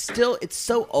know. It's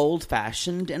so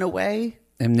old-fashioned in a way.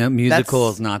 And no, musical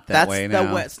is not that way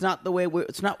now. It's not the way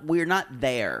we're not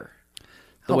there.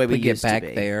 The Hope way we get used back to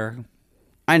be. there.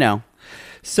 I know.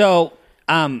 So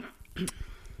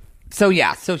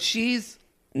she's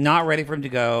not ready for him to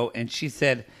go, and she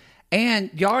said, and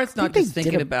Yara's not just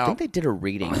thinking about. I think they did a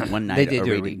reading one night. They did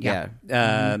do a reading. reading,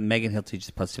 yeah. Megan Hilty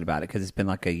just posted about it because it's been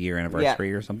like a year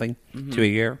anniversary or something to a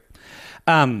year.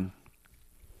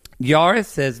 Yara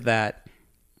says that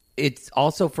it's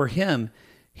also for him.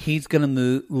 He's going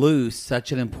to lose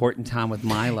such an important time with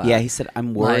Mila. Yeah, he said,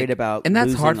 I'm worried about and that's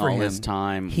losing hard for all him. his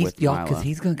time with Mila. Mila. Because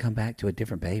he's going to come back to a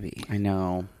different baby. I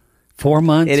know. 4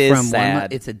 months It is from 1 sad.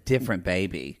 month, it's a different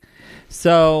baby.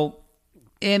 So,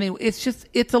 anyway,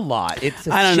 it's a lot. It's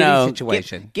a I don't shitty know.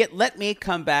 situation. Let me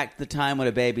come back to the time when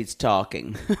a baby's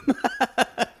talking.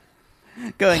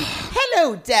 Going,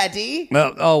 hello, Daddy.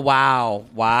 Oh, wow.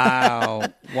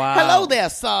 Hello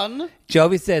there, son.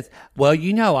 Jovi says, well,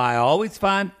 you know, I always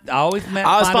find a way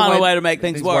to make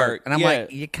things work. And I'm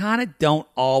like, you kind of don't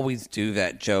always do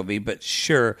that, Jovi, but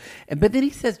sure. But then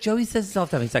Joey says this all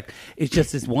the time. He's like, it's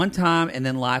just this one time and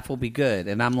then life will be good.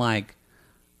 And I'm like,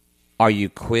 are you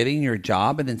quitting your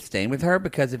job and then staying with her?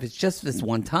 Because if it's just this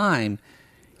one time,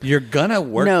 you're going to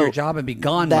work your job and be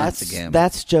gone once again.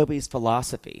 That's Jovi's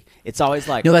philosophy. It's always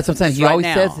like... No, that's what I'm saying. He always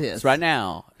says this. It's right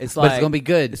now. It's like... But it's going to be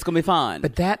good. It's going to be fine.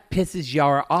 But that pisses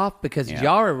Yara off because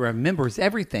Yara remembers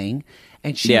everything.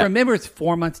 And she remembers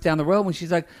 4 months down the road when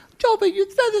she's like, Jovi, you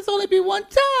said this only be one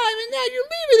time and now you're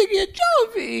leaving again,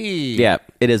 Jovi. Yeah,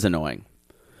 it is annoying.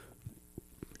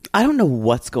 I don't know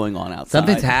what's going on outside.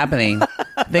 Something's happening.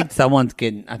 I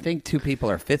think 2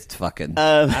 people are fist fucking.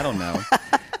 I don't know.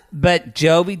 But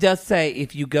Jovi does say,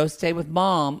 if you go stay with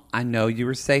Mom, I know you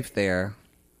were safe there.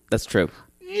 That's true.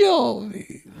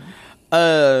 Jovi.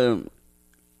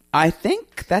 I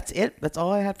think that's it. That's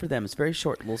all I had for them. It's a very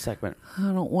short little segment.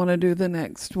 I don't want to do the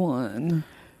next one.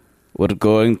 We're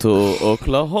going to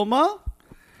Oklahoma.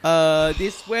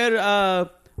 This where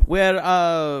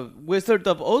Wizard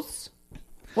of Oz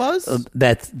was?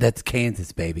 That's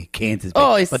Kansas, baby. Kansas, baby.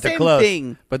 Oh, it's but same they're close.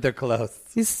 thing. But they're close.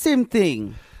 It's the same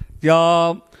thing.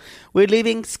 Y'all, we're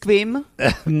leaving Scream.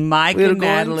 Mike We're and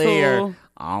Natalie going are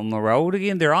on the road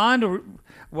again. They're on the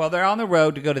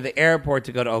road to go to the airport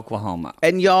to go to Oklahoma.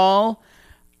 And y'all,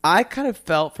 I kind of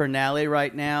felt for Natalie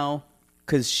right now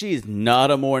because she's not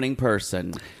a morning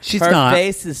person. She's Her not.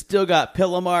 face has still got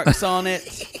pillow marks on it.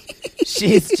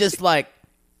 She's just like,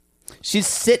 she's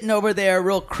sitting over there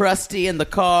real crusty in the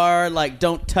car, like,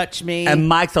 don't touch me. And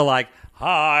Mike's all like,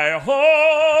 hi ho.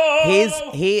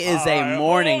 He is a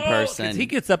morning person. He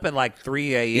gets up at like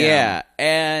 3 a.m. Yeah,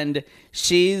 and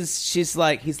she's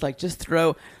like, he's like, just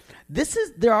throw.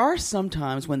 There are some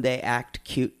times when they act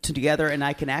cute together, and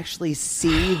I can actually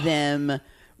see them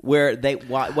where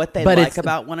what they like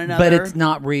about one another. But it's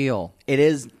not real. It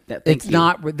is. It's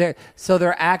not. So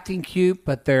they're acting cute,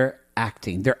 but they're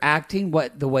acting. They're acting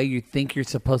the way you think you're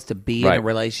supposed to be in a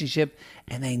relationship,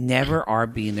 and they never are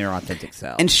being their authentic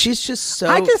self. And she's just so.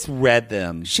 I just read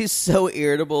them. She's so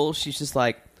irritable. She's just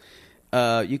like,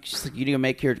 you need to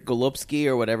make your golubski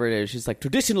or whatever it is. She's like,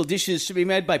 traditional dishes should be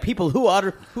made by people who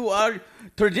are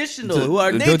traditional, who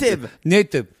are native.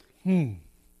 Native.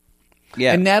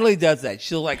 Yeah. And Natalie does that.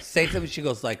 She'll like say something. She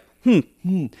goes like,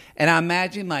 And I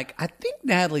imagine I think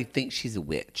Natalie thinks she's a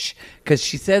witch because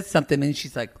she says something and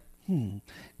she's like,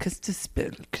 Kiss to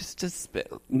spill.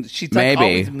 She's like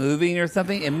always moving or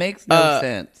something. It makes no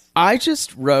sense. I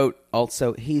just wrote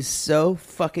also, he's so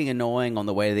fucking annoying on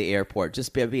the way to the airport.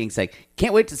 Just being like,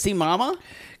 can't wait to see Mama.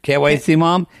 Can't wait to see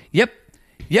Mom. Yep.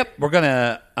 We're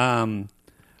gonna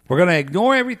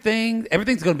ignore everything.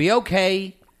 Everything's gonna be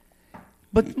okay.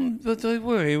 But don't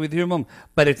worry with your mom.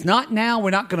 But it's not now.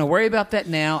 We're not gonna worry about that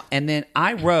now. And then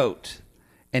I wrote,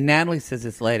 and Natalie says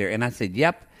this later, and I said,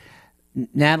 yep.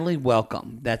 Natalie,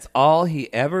 welcome. That's all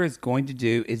he ever is going to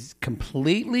do is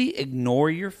completely ignore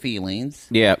your feelings.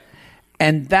 Yeah.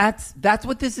 And that's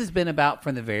what this has been about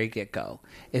from the very get-go.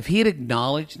 If he had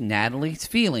acknowledged Natalie's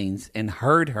feelings and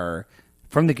heard her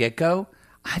from the get-go,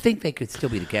 I think they could still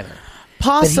be together.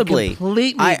 Possibly. But he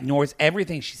completely ignores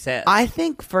everything she says. I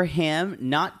think for him,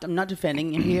 I'm not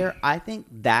defending him here. I think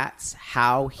that's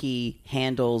how he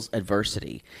handles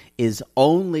adversity, is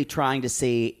only trying to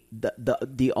see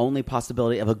the only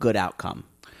possibility of a good outcome.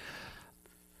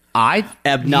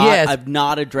 Of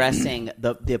not addressing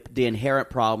the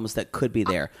inherent problems that could be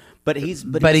there. But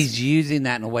he's using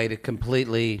that in a way to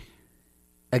completely,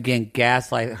 again,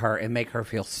 gaslight her and make her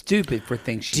feel stupid for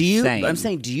things she's saying. I'm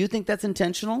saying, do you think that's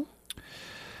intentional?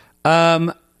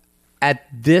 At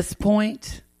this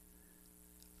point,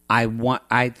 I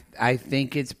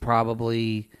think it's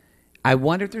probably. I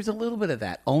wonder if there's a little bit of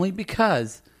that, only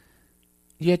because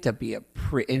you have to be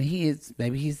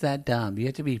maybe he's that dumb. You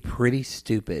have to be pretty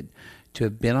stupid to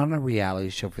have been on a reality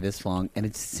show for this long and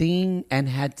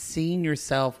had seen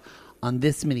yourself on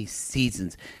this many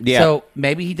seasons. Yeah. So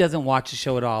maybe he doesn't watch the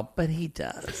show at all, but he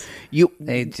does.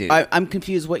 They do. I'm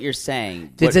confused what you're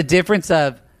saying. It's a difference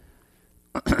of.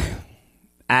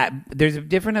 There's a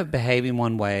difference of behaving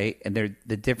one way, and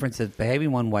the difference of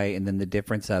behaving one way, and then the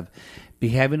difference of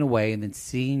behaving a way, and then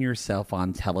seeing yourself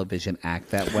on television act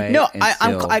that way. No,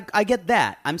 I get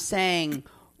that. I'm saying,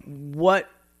 why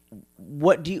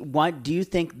do you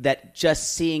think that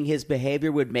just seeing his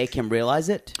behavior would make him realize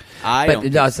it? I don't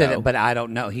think so. But I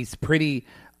don't know. He's pretty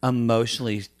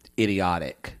emotionally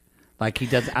idiotic. Like he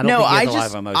does. I don't think he has a lot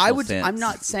of emotional sense.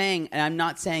 I'm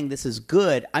not saying this is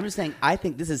good. I'm just saying I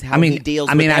think this is how he deals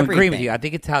with everything. I agree with you. I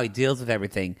think it's how he deals with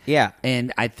everything. Yeah.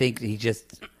 And I think he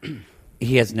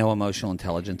has no emotional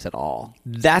intelligence at all.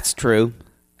 That's true.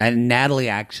 And Natalie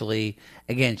actually,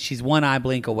 again, she's one eye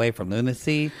blink away from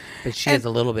lunacy, but she has a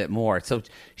little bit more. So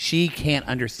she can't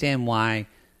understand why,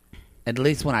 at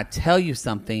least when I tell you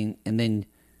something and then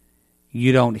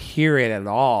you don't hear it at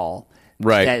all.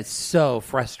 Right. That is so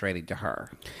frustrating to her.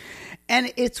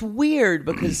 And it's weird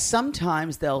because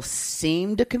sometimes they'll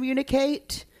seem to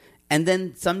communicate, and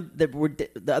then the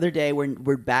other day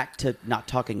we're back to not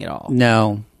talking at all.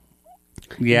 No.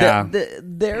 Yeah.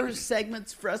 Their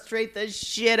segments frustrate the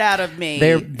shit out of me.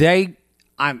 They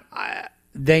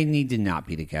need to not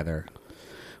be together.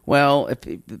 Well,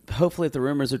 hopefully if the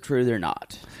rumors are true, they're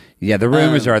not. Yeah, the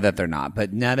rumors are that they're not,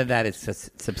 but none of that is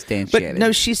substantiated. But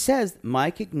no, she says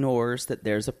Mike ignores that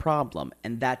there's a problem,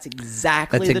 and that's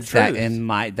exactly the truth.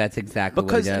 That's exactly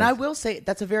what he does. And I will say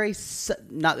that's a very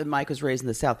not that Mike was raised in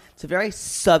the South. It's a very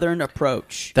Southern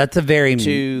approach. That's a very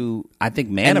I think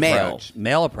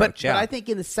male approach. But I think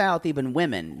in the South, even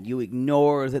women, you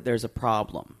ignore that there's a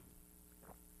problem,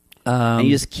 and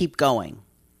you just keep going.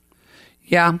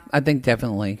 Yeah, I think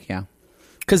definitely. Yeah.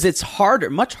 Because it's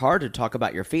much harder to talk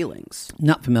about your feelings.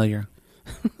 Not familiar.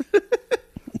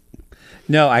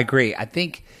 No, I agree. I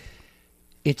think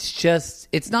it's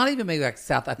not even maybe like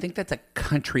South. I think that's a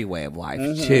country way of life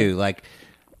too. Like,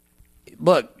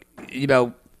 look,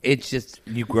 it's just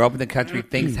you grow up in the country,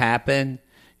 things happen.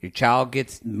 Your child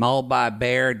gets mauled by a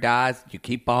bear, dies, you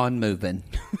keep on moving.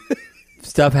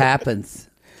 Stuff happens,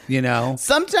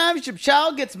 Sometimes your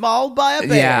child gets mauled by a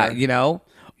bear. Yeah,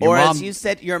 as you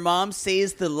said, your mom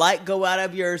sees the light go out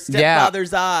of your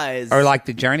stepfather's eyes. Or like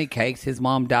the Journey Cakes, his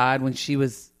mom died when he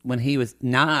was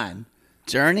 9.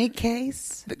 Journey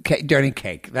Case? Journey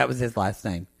Cake. That was his last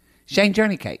name. Shane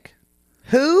Journey Cake.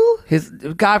 Who?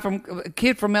 A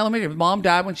kid from elementary. His mom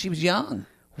died when she was young.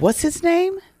 What's his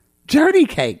name? Journey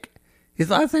Cake.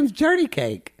 His last name's Journey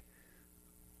Cake.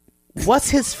 What's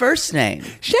his first name?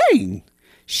 Shane.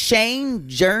 Shane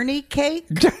Journey Cake?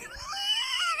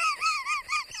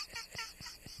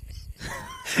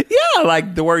 Yeah,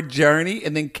 like the word journey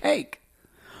and then cake.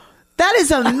 That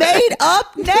is a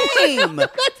made-up name. No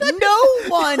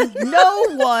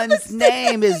one's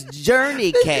name is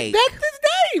Journey Cake. That's his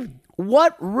name.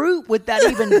 What root would that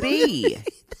even be?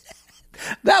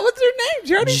 That was their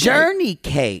name, Journey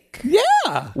Cake.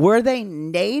 Yeah. Were they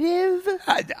native?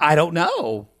 I don't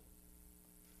know.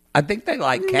 I think they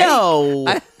like cake.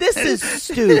 No, this is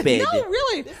stupid. No,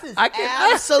 really. This is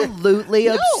absolutely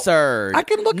absurd. I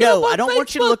can look it up on I don't Facebook.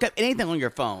 Want you to look up anything on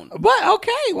your phone. But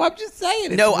okay, well, I'm just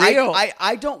saying. It's real.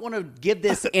 I don't want to give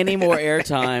this any more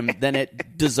airtime than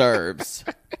it deserves.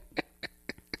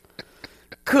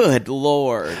 Good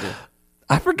Lord.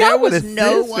 I forgot what his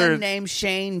There was no one named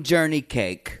Shane Journey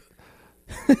Cake.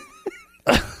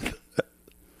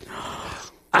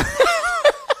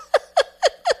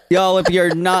 Y'all, if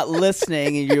you're not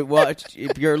listening and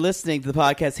if you're listening to the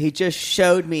podcast, he just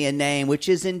showed me a name, which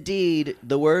is indeed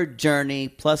the word journey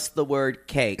plus the word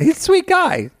cake. He's a sweet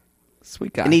guy.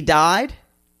 Sweet guy. And he died?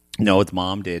 No, his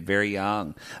mom did, very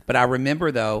young. But I remember,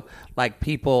 though, like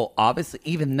people, obviously,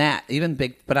 even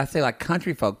big, but I say like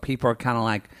country folk, people are kind of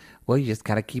like, well, you just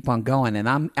got to keep on going. And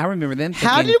I remember them thinking,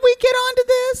 how did we get onto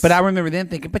this? But I remember them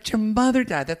thinking, but your mother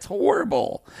died. That's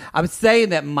horrible. I was saying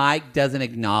that Mike doesn't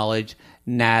acknowledge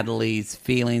Natalie's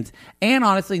feelings and,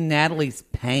 honestly, Natalie's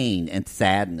pain and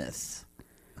sadness.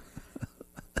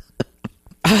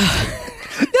 No,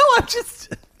 I'm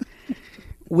just...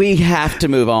 We have to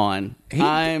move on.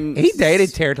 He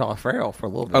dated Tara Farrell for a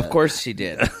little bit. Of course she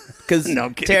did. Because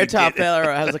Tara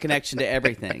Farrell has a connection to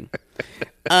everything.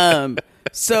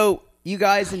 So, you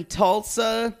guys in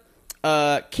Tulsa,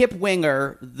 Kip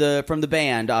Winger, from the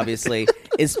band, obviously,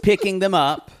 is picking them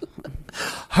up.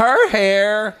 Her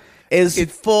hair is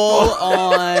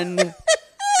full-on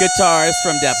guitarist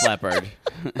from Def Leppard.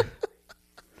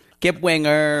 Kip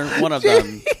Winger, one of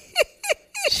them.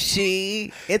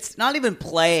 It's not even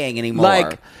playing anymore.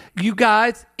 Like, you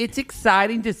guys, it's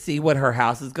exciting to see what her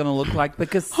house is going to look like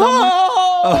because someone...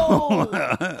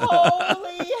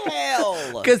 Holy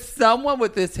hell! Because someone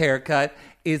with this haircut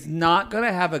is not going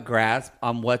to have a grasp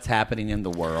on what's happening in the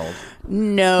world.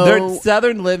 No. Their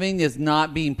Southern living is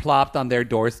not being plopped on their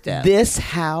doorstep. This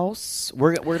house,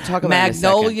 we're talking about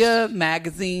Magnolia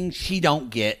magazine, she don't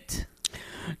get.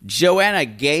 Joanna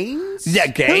Gaines? Yeah,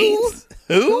 Gaines?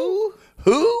 Who?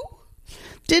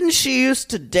 Didn't she used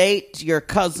to date your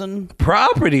cousin?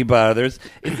 Property Brothers.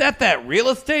 Is that real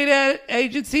estate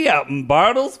agency out in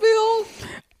Bartlesville?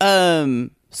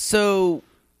 So...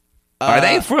 are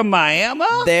they from Miami?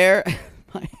 They're...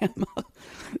 Miami.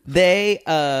 They...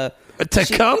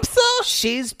 Tecumseh?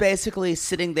 She's basically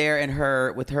sitting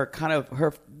there with her kind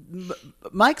of...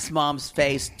 Mike's mom's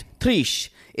face, Trish,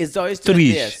 is always doing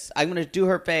this. I'm going to do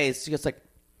her face. She goes like...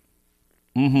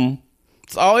 Mm-hmm.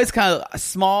 It's always kind of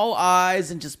small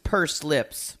eyes and just pursed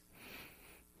lips.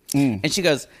 And she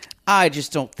goes, I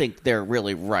just don't think they're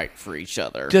really right for each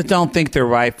other. Just don't think they're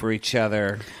right for each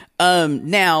other.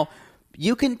 Now,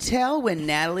 you can tell when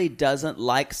Natalie doesn't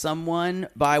like someone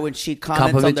by when she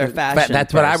comments on their fashion.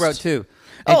 That's what I wrote, too.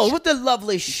 What a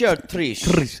lovely shirt,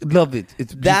 Trish. Love it.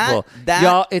 It's beautiful.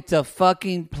 Y'all, it's a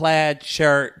fucking plaid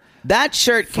shirt. That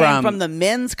shirt came from the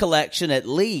men's collection at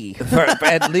Lee.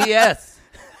 At Lee, yes.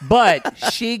 But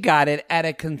she got it at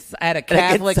a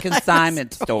Catholic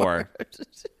consignment store.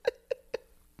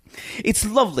 It's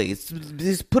lovely.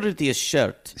 Just put it in a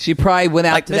shirt. She probably went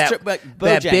out to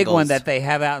that big one that they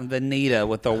have out in Veneta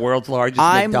with the world's largest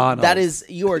McDonald's. That is,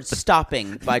 you're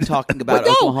stopping by talking about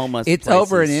Oklahoma's It's places.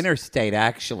 over an interstate,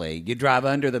 actually. You drive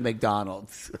under the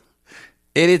McDonald's.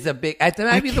 It is a big... It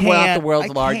might be the world's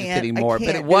largest anymore,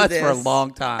 but it was for a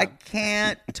long time. I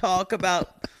can't talk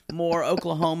about more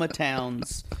Oklahoma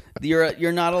towns.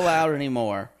 You're not allowed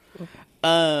anymore.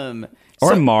 Or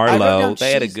Marlowe.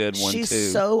 They had a good one, too.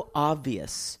 She's so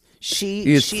obvious. She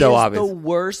is obvious. The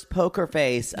worst poker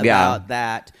face about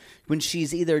that. When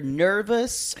she's either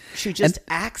nervous, she just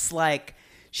acts like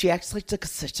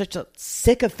such a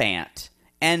sycophant.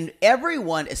 And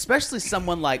everyone, especially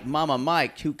someone like Mama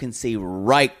Mike, who can see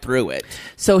right through it.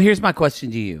 So here's my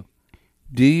question to you.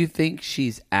 Do you think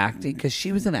she's acting? Because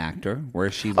she was an actor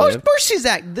where she lived. Oh, of course she's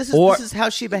acting. This is how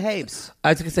she behaves. I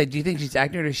was going to say, do you think she's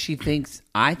acting or she thinks...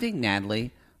 I think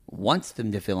Natalie wants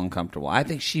them to feel uncomfortable. I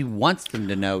think she wants them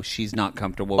to know she's not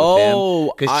comfortable with him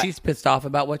because she's pissed off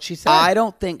about what she said. I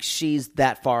don't think she's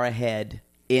that far ahead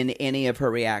in any of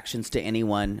her reactions to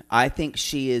anyone. I think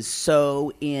she is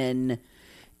so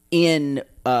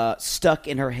stuck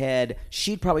in her head,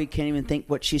 she probably can't even think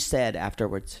what she said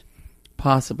afterwards.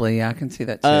 Possibly, yeah, I can see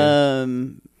that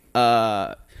too.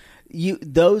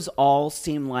 Those all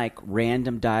seem like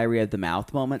random diarrhea of the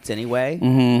mouth moments anyway.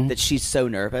 Mm-hmm. That she's so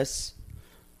nervous.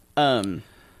 I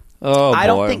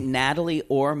don't think Natalie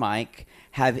or Mike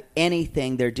have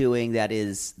anything they're doing that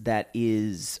has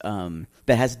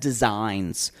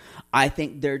designs. I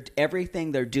think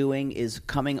everything they're doing is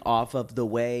coming off of the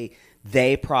way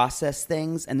they process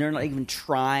things, and they're not even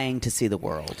trying to see the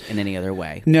world in any other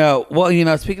way. No. Well,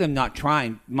 speaking of not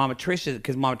trying, Mama Trish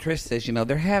says,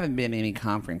 there haven't been any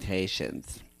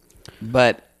confrontations,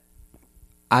 but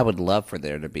I would love for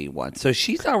there to be one. So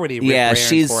she's already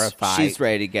preparing for a fight. She's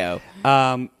ready to go.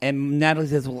 And Natalie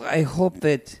says, well, I hope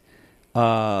that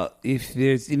if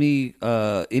there's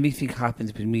anything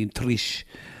happens between me and Trish,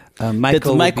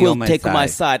 Michael will take my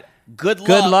side. Good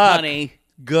luck, honey.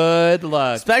 Good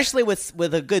luck. Especially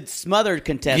with a good smothered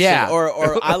contestant. Yeah.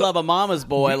 Or I love a mama's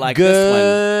boy like this one.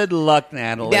 Good luck,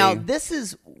 Natalie. Now, this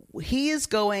is he's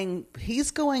going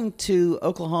to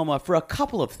Oklahoma for a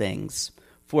couple of things.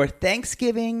 For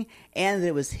Thanksgiving, and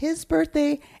it was his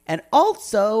birthday, and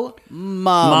also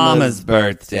Mama's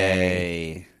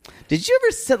birthday. Did you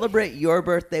ever celebrate your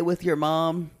birthday with your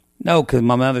mom? No, because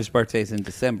my mother's birthday is in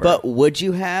December. But would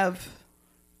you have?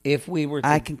 If we were,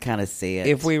 I can kind of see it.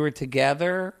 If we were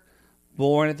together,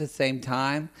 born at the same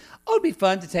time, it would be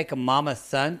fun to take a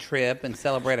mama-son trip and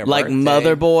celebrate our like birthday.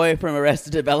 Mother Boy from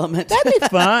Arrested Development. That'd be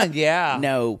fun. Yeah.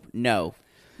 No.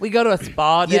 We go to a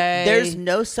spa day. There's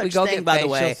no such thing, by the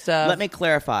way. Stuff. Let me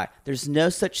clarify. There's no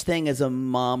such thing as a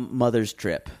mother's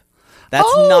trip.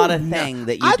 That's not a thing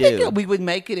that you do. I think we would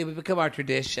make it. It would become our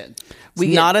tradition.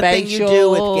 It's not a thing you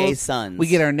do with gay sons. We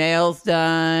get our nails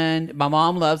done. My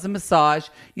mom loves a massage.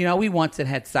 You know, we once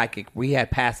had psychic. We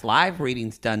had past live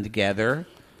readings done together.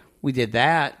 We did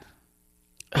that.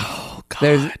 Oh,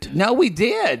 God. No, we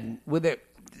did. With it.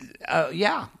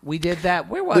 Yeah, we did that.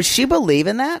 Where was Would she believe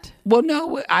in that? Well,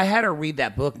 no, I had her read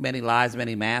that book, Many Lies,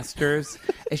 Many Masters.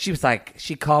 And she was like,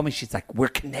 she called me. She's like, we're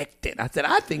connected. I said,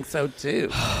 I think so, too.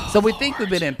 So we think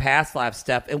we've been in past life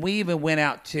stuff. And we even went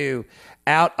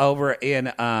out over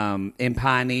in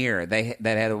Pioneer. That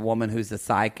had a woman who's a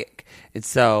psychic. And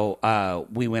so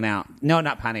we went out. No,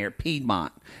 not Pioneer,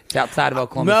 Piedmont. It's outside of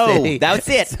Oklahoma City. No, that's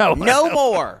it. So, no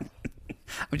more.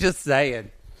 I'm just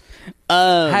saying.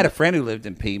 I had a friend who lived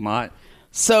in Piedmont.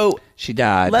 So she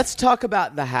died. Let's talk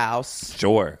about the house.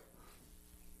 Sure.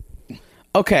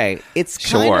 Okay, it's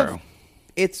kind of,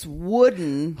 it's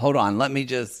wooden. Hold on, let me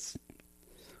just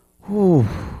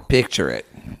picture it.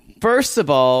 First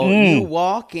of all, you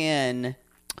walk in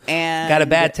and got a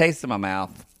bad taste in my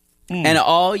mouth. And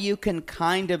all you can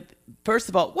kind of, first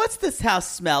of all, what's this house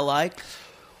smell like?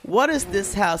 What does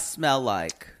this house smell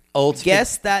like?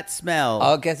 Guess that smell.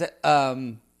 I'll guess it.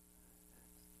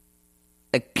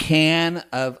 A can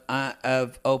of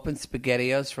open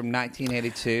SpaghettiOs from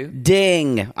 1982.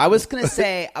 Ding! I was gonna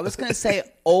say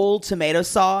old tomato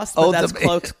sauce, but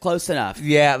that's close enough.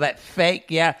 Yeah, that fake.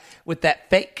 Yeah, with that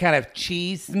fake kind of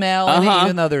cheese smell, in it,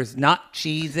 even though there's not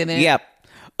cheese in it. Yep.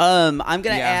 I'm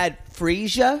gonna add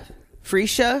Freesia. Or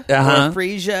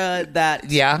Freesia that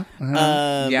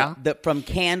that from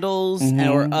candles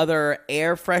or other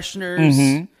air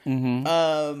fresheners.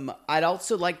 I'd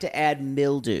also like to add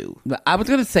mildew. I was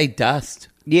going to say dust.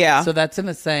 Yeah. So that's in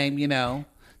the same,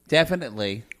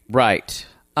 definitely. Right.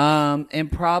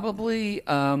 And probably,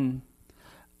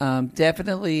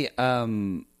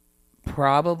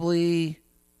 probably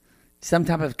some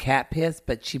type of cat piss,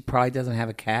 but she probably doesn't have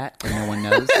a cat, and no one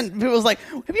knows. People's like,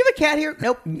 have you have a cat here?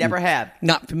 Nope, never have.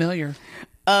 Not familiar.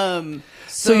 So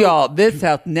y'all, this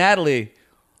house, Natalie.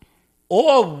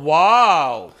 Oh,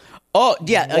 wow. Oh,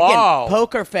 yeah, wow. Again,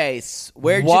 poker face.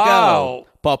 Where'd you go?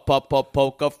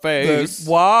 Poker face.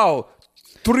 Wow.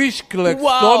 Trish collects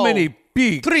so many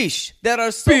pigs. Trish, there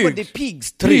are so many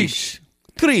pigs. Trish.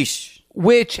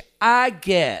 Which I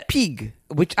get. Pig.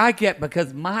 Which I get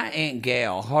because my Aunt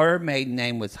Gail, her maiden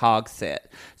name was Hogsett.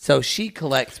 So she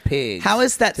collects pigs. How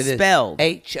is that spelled?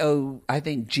 H-O, I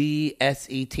think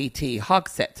G-S-E-T-T.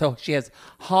 Hogsett. So she has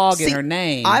hog in her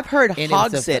name. I've heard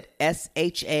Hogsett,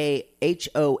 S-H-A-H-O-X-I-T.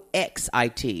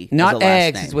 Not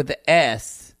X, it's with the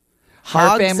S.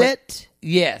 Hogsett?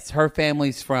 Yes, her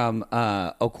family's from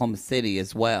Oklahoma City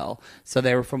as well. So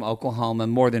they were from Oklahoma,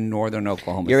 more than northern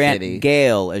Oklahoma Your City. Aunt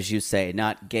Gail, as you say,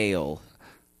 not Gail.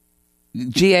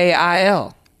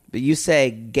 G-A-I-L. But you say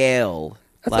Gail.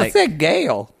 I said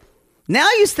Gail. Now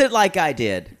you said it like I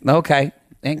did. Okay,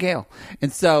 Aunt Gail.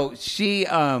 And so she,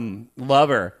 love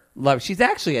her. She's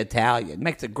actually Italian.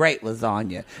 Makes a great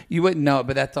lasagna. You wouldn't know it,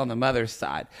 but that's on the mother's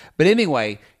side. But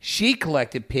anyway, she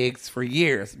collected pigs for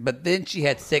years, but then she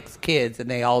had 6 kids, and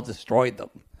they all destroyed them.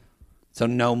 So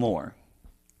no more.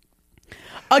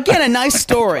 Again, a nice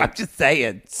story. I'm just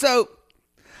saying. So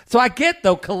I get,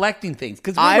 though, collecting things.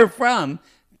 Because where we're from,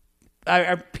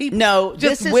 our people... No,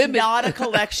 just this women. is not a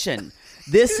collection.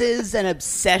 This is an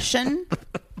obsession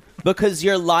because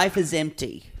your life is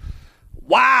empty.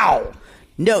 Wow.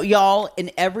 No, y'all, in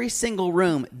every single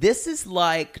room, this is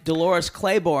like Dolores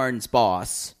Claiborne's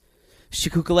boss,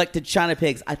 who collected China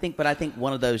pigs. I think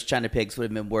one of those China pigs would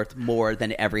have been worth more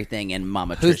than everything in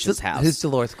Mama Trish's house. Who's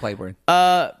Dolores Claiborne?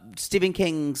 Stephen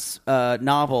King's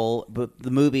novel,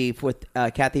 the movie with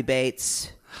Kathy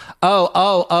Bates.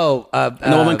 The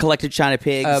woman collected China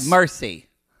pigs. Mercy.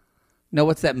 No,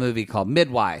 what's that movie called?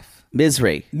 Midwife.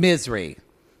 Misery.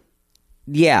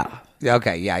 Yeah.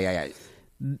 Okay, yeah.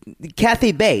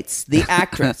 Kathy Bates, the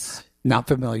actress. Not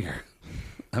familiar.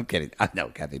 I'm kidding. I know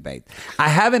Kathy Bates. I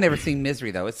haven't ever seen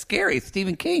Misery, though. It's scary. It's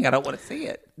Stephen King. I don't want to see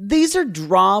it. These are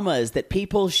dramas that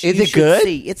people should good?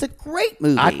 see. It's a great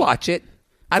movie. I'd watch it.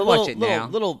 I'd watch it now.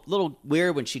 Little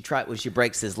weird when she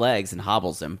breaks his legs and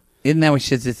hobbles him. Isn't that what she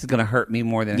says? This is going to hurt me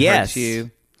more than it hurts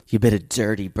you? You bit a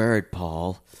dirty bird,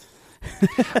 Paul.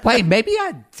 Wait, maybe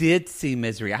I did see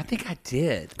Misery. I think I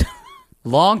did.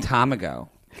 Long time ago.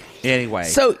 Anyway.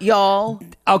 So, y'all.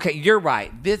 Okay, you're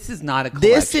right. This is not a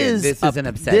collection. This is an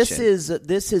obsession.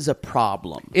 This is a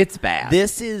problem. It's bad.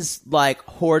 This is like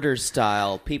hoarder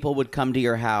style. People would come to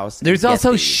your house. There's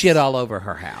also shit all over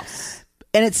her house.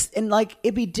 And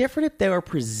it'd be different if they were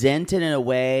presented in a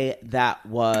way that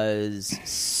was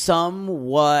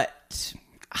somewhat,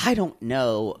 I don't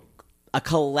know, a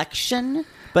collection,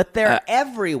 but they're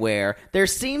everywhere. There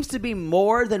seems to be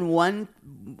more than one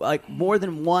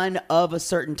of a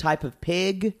certain type of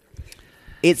pig.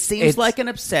 It seems like an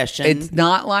obsession. It's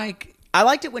not like... I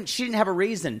liked it when she didn't have a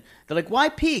reason. They're like, why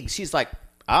pigs? She's like,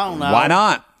 I don't know. Why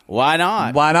not? Why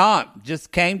not? Why not?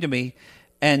 Just came to me.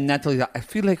 And Natalie, I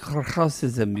feel like her house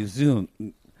is a museum.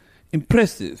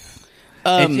 Impressive.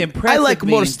 Impressive I like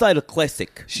more style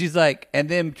classic. She's like, and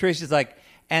then Trish is like,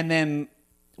 and then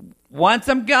once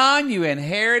I'm gone, you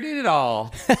inherited it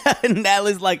all. And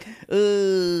Natalie's like,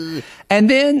 ugh. And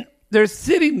then they're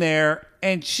sitting there,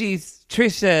 and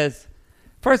Trish says,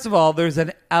 first of all, there's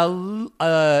an owl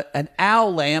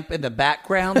lamp in the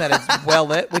background that is well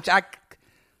lit, which I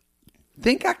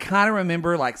think I kind of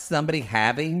remember like somebody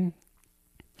having.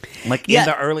 Like in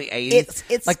the early 80s.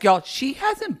 It's like, y'all, she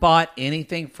hasn't bought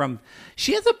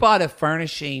a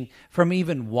furnishing from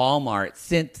even Walmart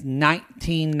since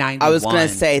 1991. I was going to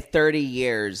say 30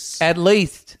 years. At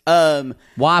least.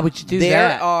 Why would you do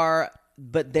that?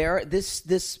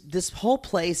 This whole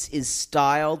place is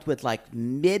styled with like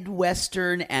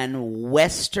Midwestern and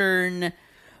Western.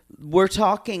 We're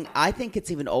talking, I think it's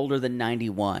even older than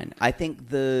 91. I think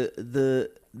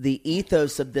the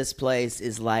ethos of this place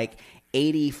is like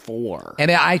 84.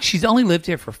 And she's only lived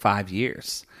here for 5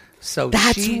 years. So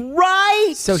that's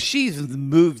right. So she's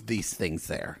moved these things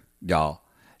there, y'all.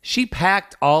 She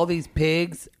packed all these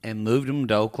pigs and moved them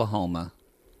to Oklahoma.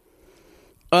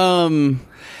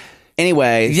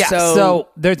 Anyway, yeah. So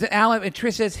there's an owl, and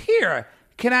Trish says, "Here,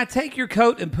 can I take your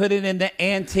coat and put it in the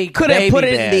antique? Could I put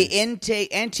it bed? in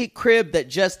the antique crib that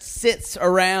just sits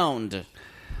around?"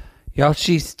 Y'all,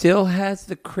 she still has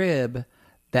the crib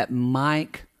that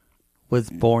Mike was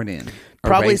born in.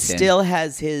 Probably still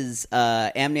has his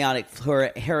amniotic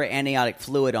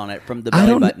fluid on it from the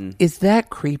belly button. Is that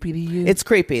creepy to you? It's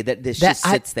creepy that this just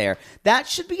sits there. That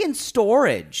should be in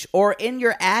storage or in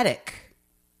your attic.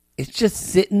 It's just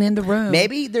sitting in the room.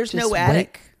 Maybe there's no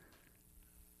attic.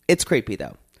 It's creepy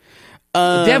though.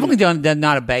 Definitely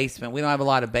not a basement. We don't have a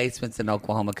lot of basements in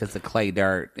Oklahoma because of clay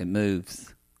dirt. It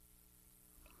moves.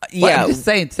 Yeah, well, I'm just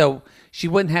saying. So she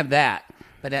wouldn't have that.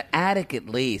 But an attic at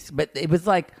least. But it was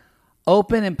like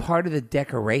open and part of the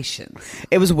decorations.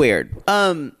 It was weird.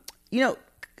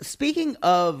 Speaking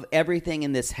of everything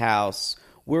in this house,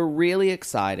 we're really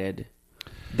excited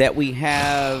that we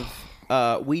have...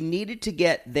 we needed to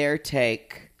get their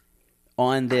take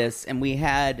on this, and we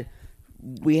had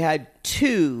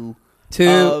two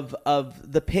of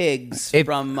the pigs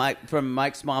from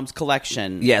Mike's mom's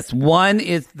collection. Yes, one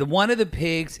of the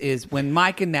pigs is when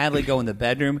Mike and Natalie go in the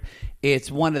bedroom.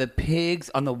 It's one of the pigs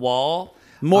on the wall.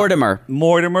 Mortimer.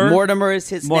 Mortimer is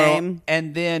his name.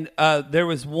 And then there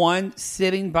was one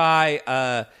sitting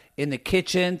in the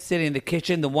kitchen.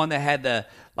 The one that had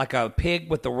like a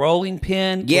pig with the rolling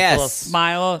pin. Yes. With a little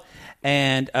smile.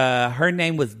 And her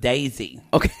name was Daisy.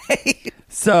 Okay.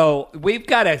 So we've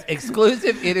got an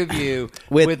exclusive interview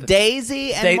with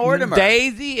Daisy and Mortimer.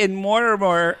 Daisy and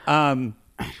Mortimer.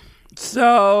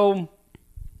 So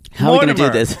how are we going to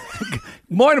do this?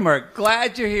 Mortimer,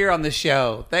 glad you're here on the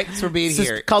show. Thanks for being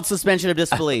here. It's called suspension of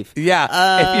disbelief.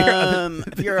 Yeah.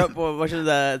 If you're way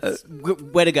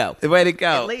to go. Way to go.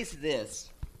 At least this.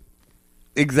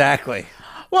 Exactly.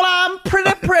 Well, I'm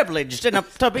pretty privileged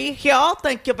enough to be here.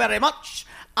 Thank you very much.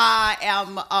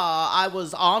 I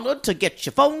was honored to get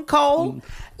your phone call.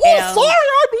 Well, sorry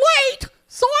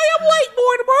I'm late,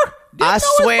 Mortimer. I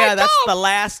swear that's the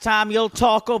last time you'll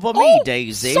talk over me,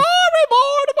 Daisy. Sorry,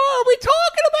 Mortimer. Are we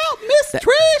talking about Miss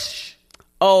Trish?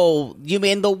 Oh, you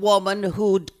mean the woman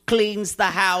who cleans the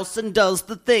house and does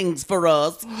the things for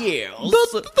us? Yes.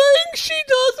 The things she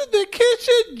does in the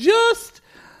kitchen just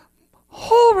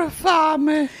horrify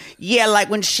me. Yeah, like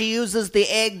when she uses the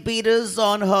egg beaters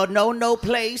on her no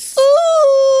place.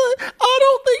 I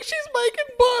don't think she's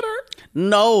making butter.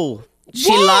 No.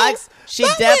 She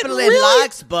definitely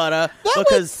likes butter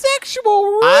because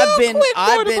sexual.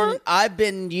 I've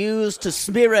been used to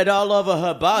smear it all over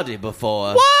her body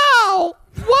before. Wow.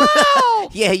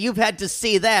 Yeah, you've had to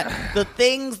see that. The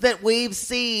things that we've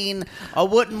seen, I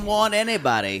wouldn't want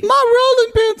anybody. My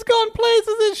rolling pin's gone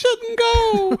places it shouldn't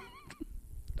go.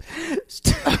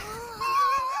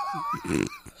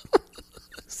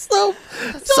 So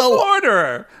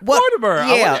Mortimer.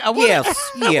 Yeah, I want to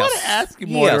ask you,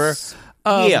 Mortimer.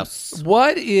 Yes.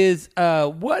 What is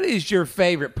your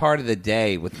favorite part of the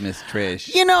day with Miss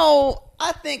Trish? You know,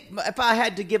 I think if I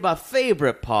had to give a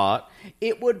favorite part,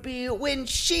 it would be when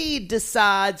she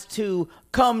decides to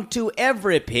come to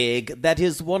every pig that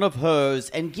is one of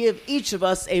hers and give each of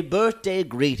us a birthday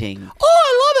greeting. Oh,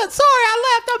 I love it. Sorry, I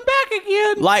left. I'm back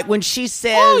again. Like when she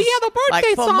says, oh, yeah, the birthday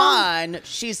like for song. mine,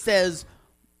 she says,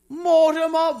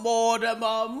 Mortimer,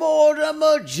 Mortimer,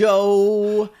 Mortimer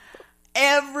Joe.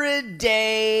 Every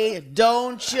day,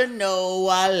 don't you know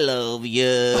I love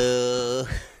you?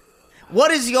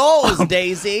 What is yours,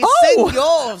 Daisy? Sing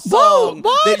your song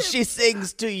that she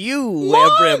sings to you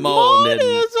every morning.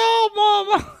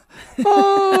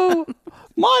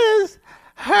 Mine is,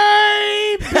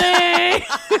 hey, babe.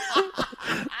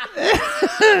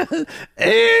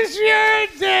 It's your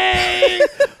day.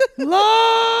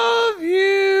 Love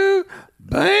you,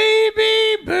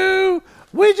 baby boo.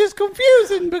 Which is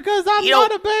confusing because I'm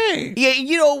not a babe. Yeah,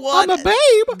 you know what? I'm a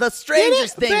babe. The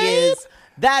strangest thing is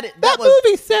that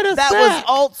movie set us that back. was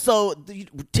also.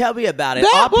 Tell me about it.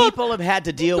 Our people have had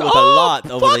to deal with a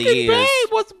lot over the years. Babe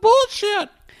was bullshit.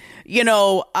 You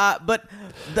know, but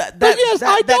that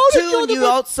tune you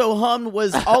also hummed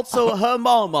was also her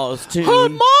mama's tune. Her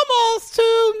mama's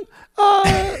tune.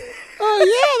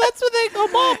 Yeah, that's what they call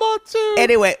mama tune.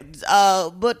 Anyway,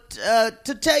 but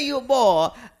to tell you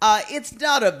more, it's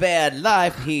not a bad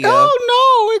life here.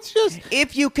 Oh no, it's just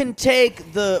if you can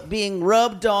take the being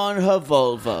rubbed on her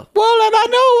vulva. Well, and I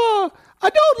know I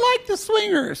don't like the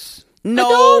swingers. No, I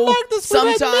don't like the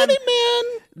swingers. Sometimes many men,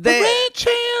 the ranch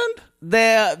hand.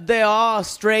 There are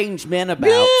strange men about.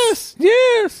 Yes.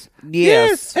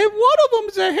 And one of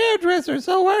them's a hairdresser,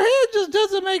 so her hair just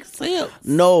doesn't make sense.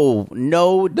 No,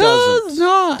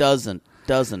 doesn't.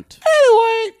 Doesn't.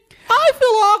 Anyway, I feel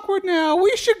awkward now.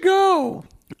 We should go.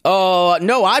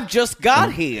 No, I've just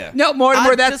got here. No,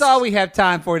 Mortimer, that's all we have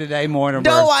time for today, Mortimer.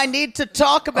 No, I need to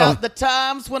talk about the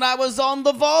times when I was on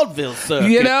the vaudeville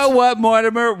circuit. You know what,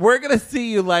 Mortimer? We're going to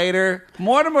see you later.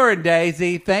 Mortimer and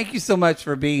Daisy, thank you so much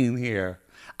for being here.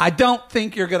 I don't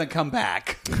think you're going to come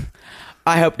back.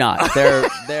 I hope not.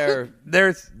 That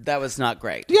was not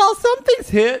great. Y'all, some things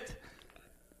hit,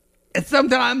 and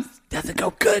sometimes doesn't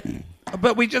go good.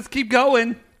 But we just keep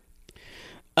going.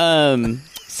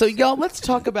 So, y'all, let's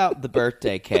talk about the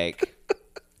birthday cake.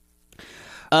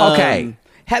 Okay.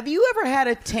 Have you ever had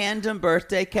a tandem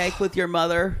birthday cake with your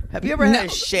mother? Have you ever had a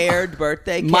shared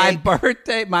birthday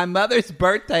cake? My mother's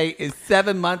birthday is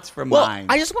 7 months from mine.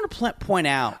 I just want to point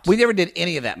out. We never did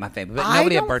any of that in my family, but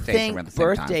nobody had birthdays around the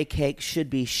same time. Birthday cake should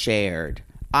be shared.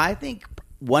 I think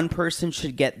one person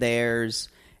should get theirs,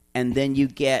 and then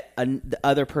the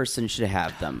other person should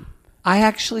have them. I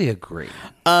actually agree.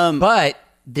 But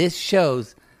this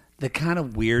shows the kind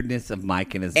of weirdness of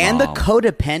Mike and his mom. And the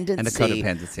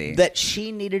codependency. That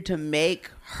she needed to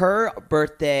make her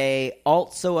birthday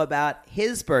also about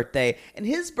his birthday. And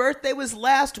his birthday was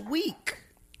last week.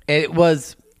 It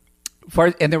was,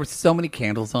 and there were so many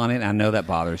candles on it. I know that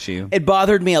bothers you. It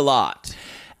bothered me a lot.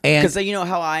 Because And you know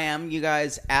how I am, you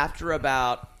guys, after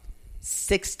about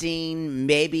 16,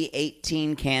 maybe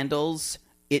 18 candles,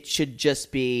 it should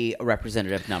just be a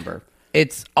representative number.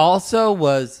 It's also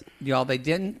was, y'all, they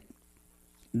didn't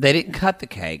cut the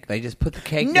cake. They just put the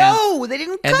cake down. No, they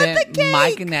didn't cut the cake. And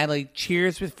Mike and Natalie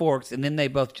cheers with forks, and then they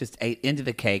both just ate into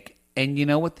the cake. And you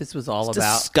know what this was all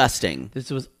about? Disgusting.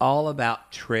 This was all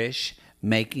about Trish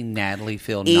making Natalie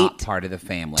feel not part of the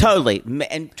family. Totally.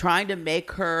 And trying to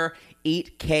make her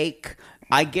eat cake.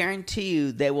 I guarantee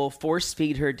you they will force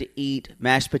feed her to eat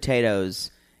mashed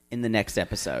potatoes in the next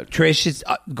episode. Trish is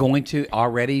going to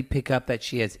already pick up that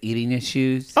she has eating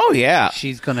issues. Oh yeah,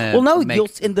 she's gonna. Well, no,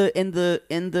 in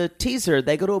the teaser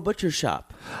they go to a butcher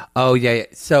shop. Oh yeah.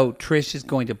 So Trish is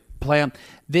going to play on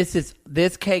this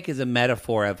cake is a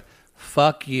metaphor of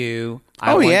fuck you.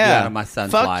 I want you out of my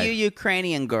son's life. Fuck you,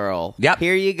 Ukrainian girl. Yep.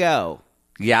 Here you go.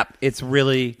 Yep. It's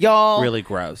really y'all really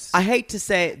gross. I hate to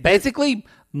say it, basically.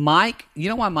 Mike, you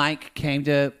know why Mike came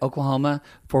to Oklahoma?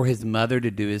 For his mother to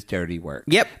do his dirty work.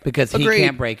 Yep. Because he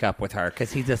can't break up with her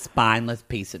because he's a spineless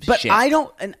piece of shit. But I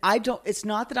don't, it's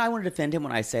not that I want to defend him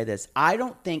when I say this. I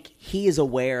don't think he is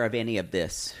aware of any of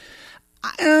this.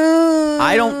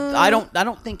 I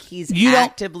don't think he's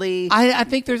actively. I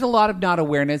think there's a lot of not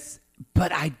awareness,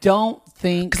 but I don't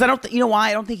think because I don't. You know why?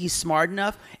 I don't think he's smart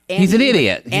enough. And he's an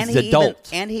idiot. He's an adult,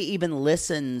 and he even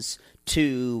listens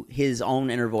to his own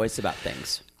inner voice about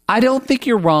things. I don't think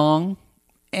you're wrong,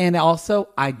 and also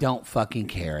I don't fucking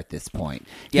care at this point.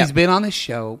 Yep. He's been on the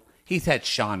show. He's had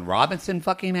Sean Robinson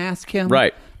fucking ask him,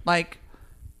 right? Like.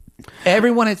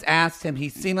 Everyone has asked him.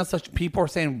 He's seen on such people are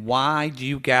saying, "Why do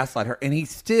you gaslight her?" And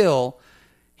he's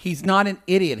not an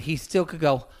idiot. He still could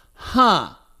go,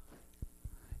 "Huh?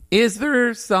 Is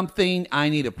there something I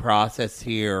need to process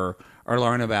here or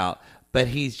learn about?" But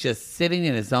he's just sitting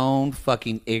in his own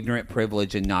fucking ignorant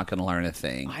privilege and not going to learn a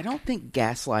thing. I don't think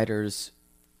gaslighters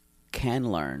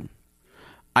can learn.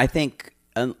 I think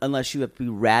unless you have to be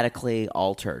radically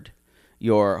altered.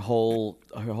 Your whole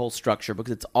structure,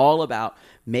 because it's all about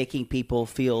making people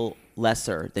feel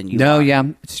lesser than you are. No, yeah,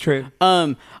 it's true.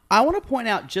 I want to point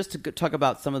out, just to talk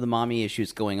about some of the mommy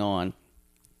issues going on.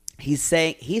 He's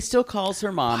saying he still calls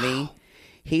her mommy. Wow.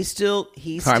 I'm still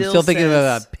thinking of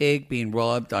a pig being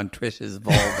rubbed on Trish's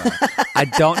vulva. I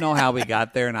don't know how we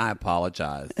got there, and I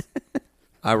apologize.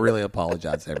 I really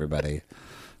apologize, everybody.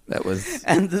 That was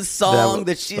and the song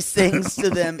that she sings to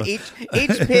them. Each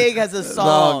pig has a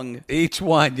song. Each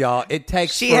one, y'all. It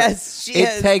takes takes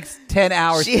 10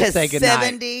 hours to say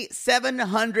goodnight.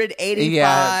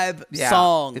 785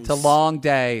 songs. It's a long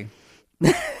day.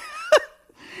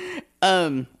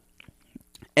 And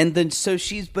then so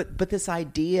she's but this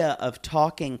idea of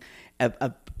talking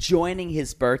of joining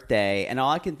his birthday, and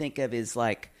all I can think of is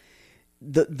like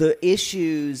the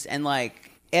issues and like.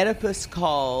 Oedipus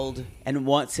called and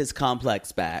wants his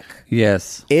complex back.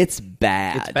 Yes. It's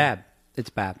bad. It's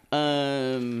bad.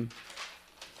 And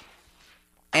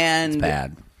it's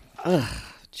bad.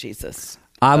 Jesus.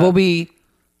 I will be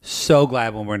so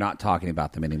glad when we're not talking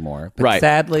about them anymore. But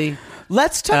sadly...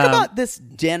 Let's talk about this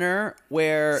dinner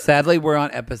where... Sadly, we're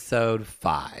on episode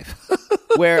 5.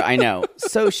 Where, I know.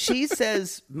 So she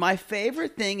says, my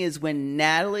favorite thing is when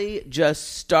Natalie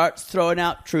just starts throwing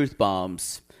out truth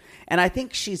bombs. And I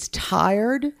think she's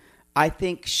tired. I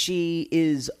think she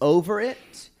is over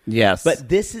it. Yes. But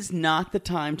this is not the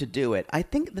time to do it. I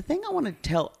think the thing I want to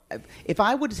tell, if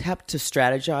I would have to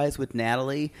strategize with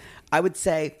Natalie, I would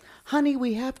say, honey,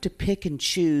 we have to pick and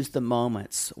choose the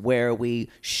moments where we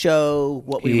show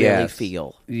what we really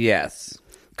feel. Yes.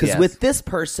 Because with this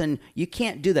person, you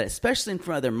can't do that, especially in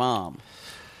front of their mom.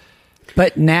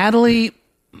 But Natalie...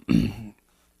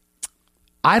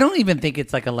 I don't even think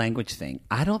it's like a language thing.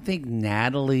 I don't think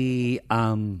Natalie,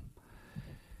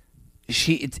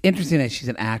 it's interesting that she's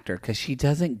an actor because she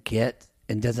doesn't get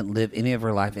and doesn't live any of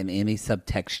her life in any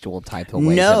subtextual type of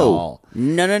ways at all.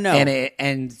 No.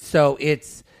 And so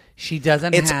she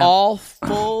doesn't It's all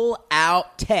full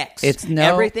out text.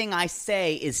 Everything I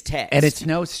say is text. And it's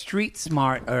no street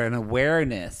smart or an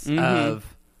awareness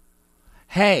of,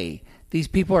 hey... These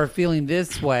people are feeling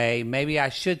this way. Maybe I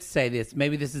should say this.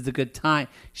 Maybe this is a good time.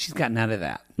 She's got none of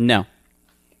that. No.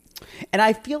 And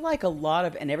I feel like a lot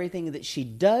of, and everything that she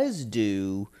does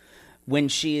do when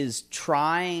she is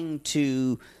trying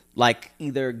to, like,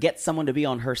 either get someone to be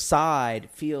on her side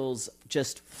feels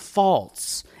just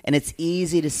false. And it's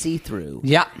easy to see through.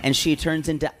 Yeah. And she turns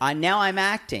into, now I'm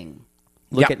acting.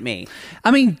 Look at me.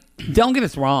 I mean, don't get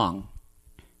us wrong.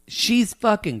 She's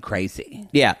fucking crazy.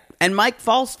 Yeah. And Mike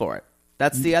falls for it.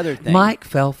 That's the other thing. Mike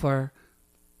fell for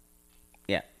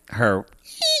her.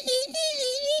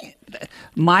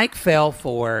 Mike fell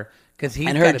for because he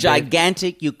and her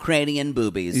gigantic Ukrainian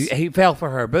boobies. He fell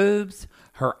for her boobs,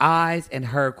 her eyes, and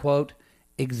her quote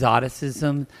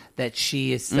exoticism. That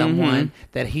she is someone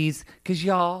that he's because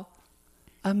y'all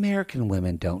American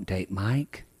women don't date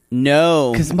Mike.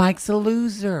 No, because Mike's a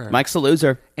loser.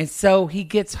 And so he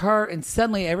gets her, and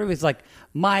suddenly everybody's like,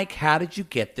 "Mike, how did you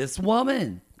get this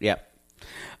woman?" Yep.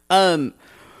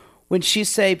 When she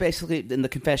say basically in the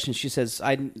confession, she says,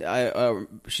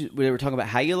 we were talking about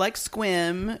how you like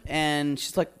Squim, and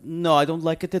she's like, no, I don't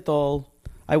like it at all.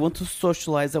 I want to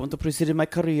socialize. I want to proceed in my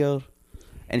career.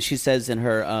 And she says in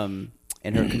her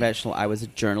confessional, I was a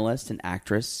journalist and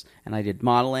actress, and I did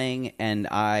modeling, and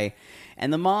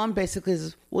the mom basically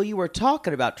says, well, you were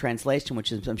talking about translation,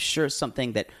 which is, I'm sure,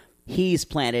 something that she's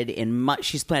planted in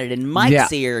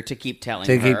Mike's ear to keep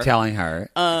telling her.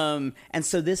 And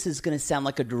so this is going to sound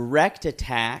like a direct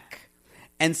attack.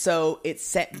 And so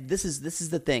this is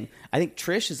the thing. I think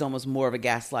Trish is almost more of a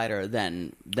gaslighter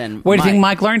than Where do you think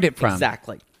Mike learned it from?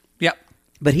 Exactly. Yep.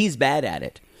 But he's bad at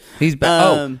it. He's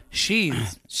bad.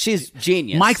 She's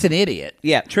genius. Mike's an idiot.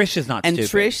 Yeah. Trish is not and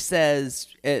stupid. Trish says,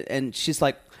 and she's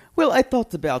like, Well, I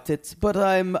thought about it, but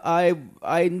I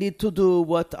need to do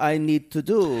what I need to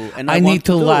do, and I need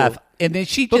to laugh. And then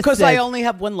she just because said, I only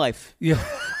have one life. Yeah,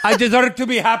 I deserve to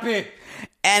be happy.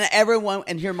 And everyone,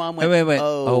 and her mom went, wait.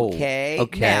 Okay. Oh,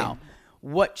 okay. Now,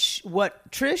 what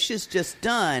Trish has just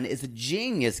done is a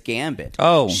genius gambit.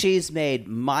 Oh. She's made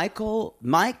Mike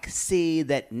see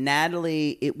that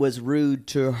Natalie, it was rude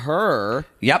to her.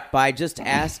 Yep. By just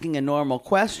asking a normal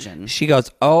question. She goes,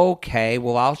 okay,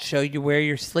 well, I'll show you where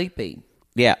you're sleeping.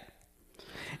 Yeah.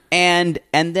 And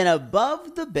then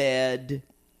above the bed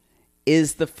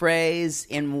is the phrase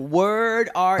in word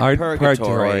art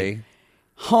purgatory.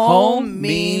 Home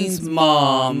means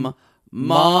mom.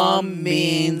 Mom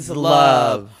means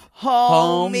love.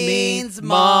 Home means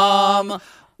mom.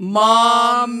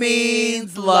 Mom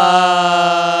means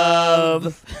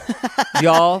love.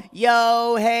 Y'all.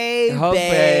 Yo, hey, Oh,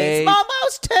 babes. babe.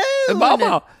 Momo's too.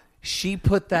 Momo. She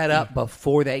put that up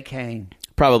before they came.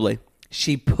 Probably.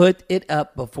 She put it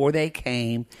up before they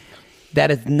came.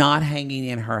 That is not hanging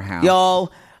in her house.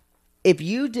 Y'all, if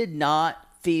you did not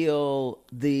feel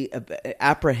the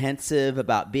apprehensive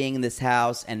about being in this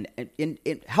house and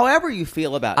however you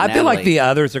feel about I Natalie, feel like the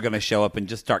others are going to show up and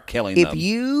just start killing them.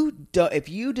 if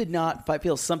you did not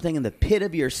feel something in the pit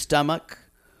of your stomach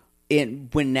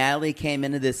when Natalie came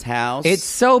into this house, It's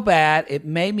so bad. It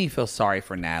made me feel sorry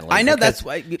for Natalie. I know, because that's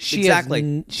why- she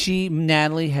exactly.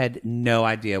 Natalie had no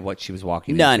idea what she was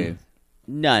walking None.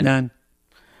 into.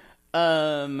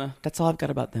 That's all I've got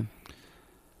about them.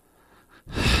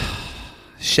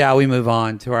 Shall we move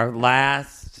on to our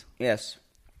last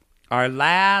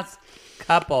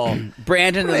couple?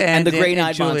 Brandon and the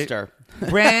Green-Eyed Monster.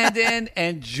 Brandon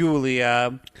and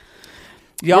Julia.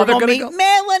 Y'all We're are gonna going meet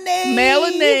Melanie.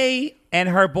 Melanie and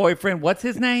her boyfriend. What's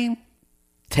his name?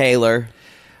 Taylor.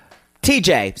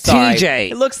 TJ. Sorry. TJ.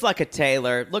 It looks like a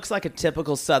Taylor. Looks like a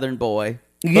typical Southern boy.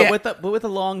 Yeah. But with a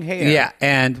long hair. Yeah,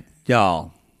 and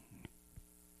y'all,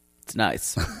 It's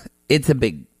nice. it's a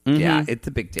big. Yeah, it's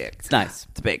a big dick. It's nice.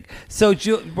 It's big. So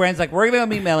Brand's like, we're going to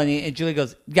meet Melanie. And Julie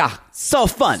goes, yeah. So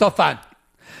fun. So fun.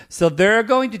 So they're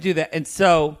going to do that. And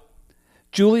so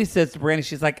Julie says to Brandon,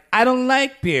 she's like, I don't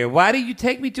like beer. Why do you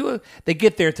take me to a... They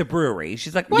get there, it's a brewery.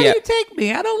 She's like, why do you take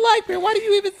me? I don't like beer. Why do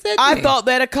you even send me? I thought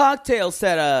they had a cocktail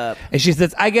set up. And she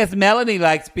says, I guess Melanie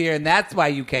likes beer, and that's why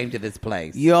you came to this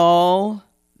place. Y'all,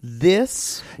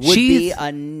 this would be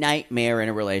a nightmare in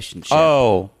a relationship.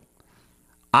 Oh,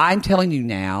 I'm telling you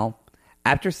now,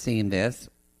 after seeing this,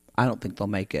 I don't think they'll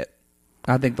make it.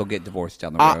 I think they'll get divorced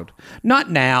down the road.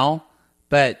 Not now,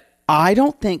 but... I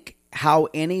don't think how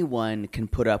anyone can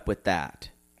put up with that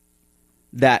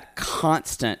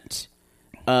constant...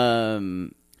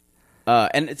 and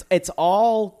it's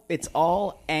all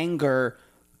anger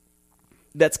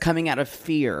that's coming out of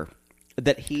fear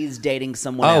that he's dating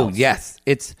someone else. Oh, yes.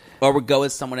 Or would go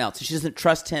with someone else. She doesn't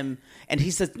trust him. And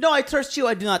he says, no, I trust you.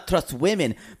 I do not trust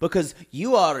women because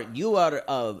you are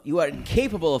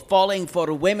incapable of falling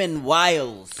for women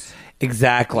wiles.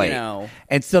 Exactly. You know.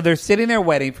 And so they're sitting there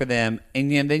waiting for them.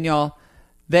 And then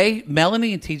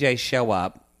Melanie and TJ show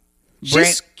up.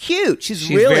 She's cute. She's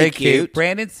really very cute.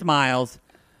 Brandon smiles.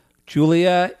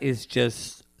 Julia is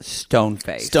just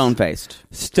stone-faced. Stone-faced.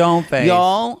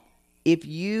 Y'all, if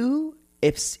your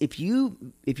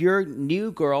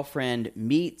new girlfriend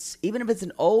meets, even if it's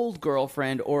an old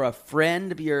girlfriend or a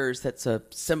friend of yours that's of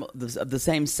the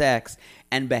same sex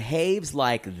and behaves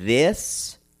like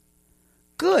this,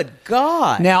 good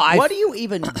God. Now, what do you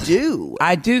even do?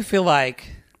 I do feel like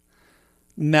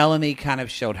Melanie kind of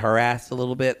showed her ass a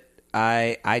little bit.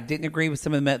 I didn't agree with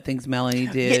some of the things Melanie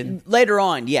did. Yeah, later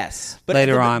on, yes. But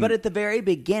at the very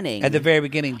beginning. At the very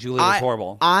beginning, Julia was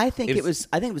horrible. I think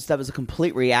that was a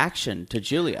complete reaction to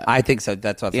Julia. I think so.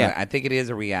 That's what I think it is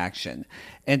a reaction.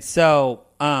 And so,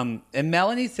 and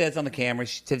Melanie says on the camera,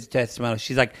 she says testimony,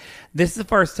 she's like, this is the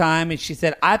first time. And she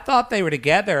said, I thought they were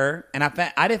together. And I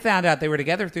found out they were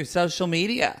together through social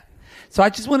media. So I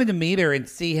just wanted to meet her and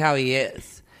see how he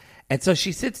is. And so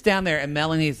she sits down there and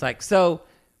Melanie's like, so...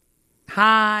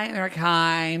 Hi. And they're like,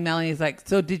 hi. And Melanie's like,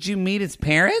 so did you meet his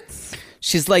parents?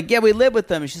 She's like, yeah, we live with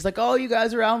them. And she's like, oh, you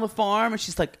guys are out on the farm? And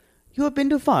she's like, you have been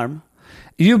to a farm?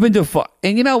 You've been to a farm.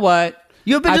 And you know what?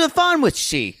 You've been to the farm with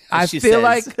she. I feel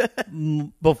like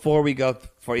before we go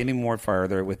for any more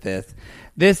further with this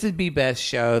would be best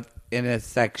showed in a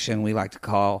section we like to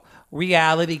call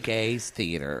reality gaze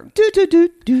theater.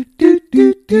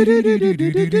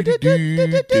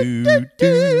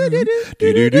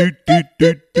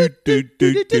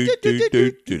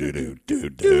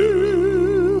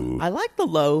 I like the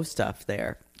low stuff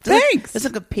there. Thanks.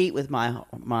 Doesn't compete with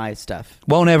my stuff.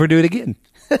 Won't ever do it again.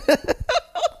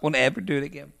 Won't ever do it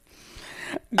again.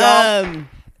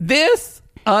 This,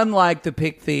 unlike the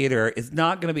Pick Theater, is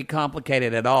not going to be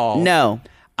complicated at all. No.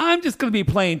 I'm just going to be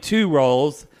playing 2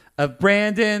 roles of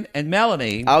Brandon and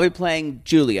Melanie. I'll be playing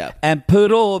Julia. And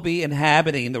Poodle will be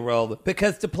inhabiting the role.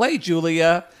 Because to play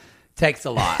Julia takes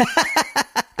a lot.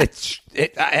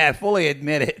 I fully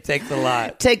admit it takes a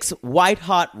lot. Takes white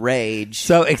hot rage.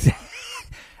 So,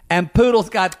 and Poodle's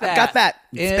got that. I've got that.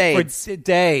 Spades. For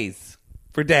days.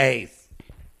 For days.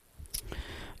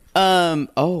 What are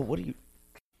you...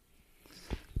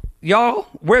 Y'all,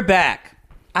 we're back.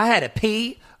 I had to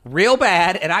pee real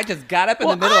bad, and I just got up in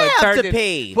the middle and turned to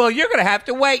pee. Well, you're going to have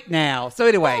to wait now. So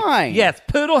anyway, Fine. Yes,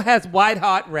 Poodle has white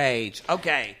hot rage.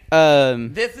 Okay.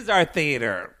 This is our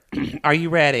theater. Are you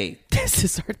ready? This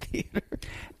is our theater.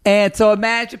 And so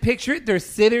picture it. They're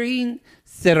sitting.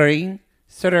 They're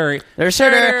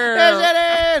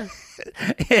sitting.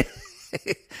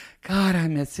 God, I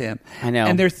miss him. I know.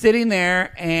 And they're sitting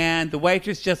there, and the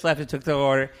waitress just left and took the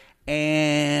order.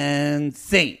 And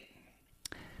scene.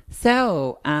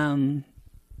 So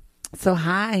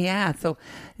hi, yeah. So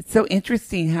it's so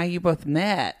interesting how you both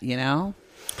met, you know?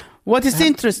 What is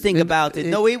interesting about it?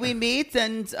 No way we meet,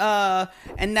 and now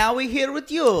we're here with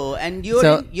you, and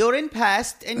you're in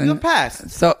past, and you're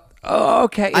past. So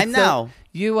okay, I'm now.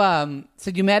 You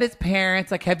so you met his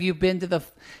parents. Like, have you been to the?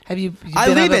 I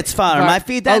live at farm. I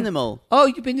feed animal. Oh,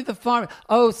 you've been to the farm.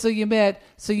 Oh, so you met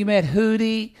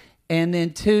Hootie and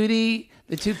then Tootie.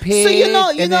 The 2 pigs. So you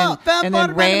know, and then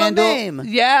Randall. Name.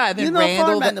 Yeah, and then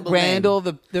Randall.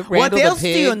 What else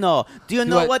pig. do you know? Do you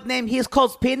know what name he's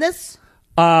called? Penis.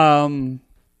 I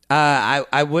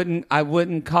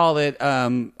wouldn't call it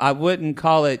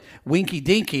Winky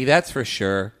Dinky. That's for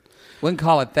sure. Wouldn't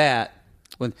call it that.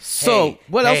 What else do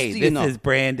you know? This is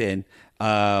Brandon.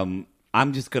 I'm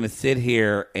just gonna sit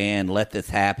here and let this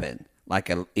happen like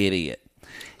an idiot.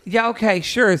 Yeah, okay,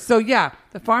 sure. So, yeah,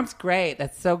 the farm's great.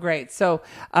 That's so great. So,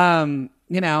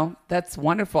 that's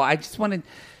wonderful. I just wanted,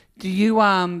 do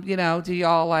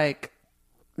y'all like,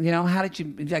 how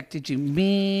did you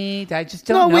meet? I just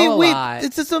don't know a lot.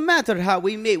 It doesn't matter how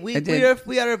we meet. We are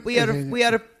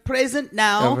present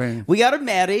now. We are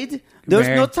married. There's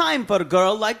no time for a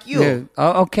girl like you. Yeah.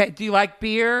 Oh, okay. Do you like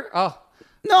beer? Oh.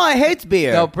 No, I hate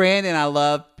beer. No, Brandon, I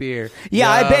love beer. Yeah,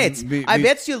 I bet. I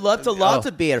bet you loved a lot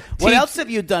of beer. What else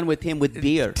have you done with him with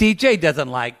beer? TJ doesn't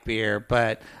like beer,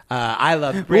 but I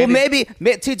love Brandon. Well, maybe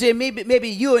TJ, maybe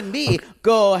you and me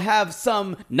go have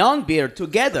some non-beer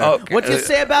together. Okay. What do you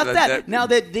say about that? Now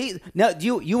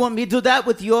you want me to do that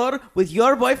with your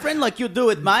boyfriend like you do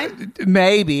with mine?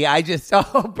 Maybe.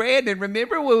 Brandon,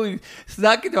 remember when we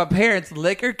snuck into our parents'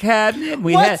 liquor cabinet?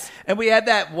 We had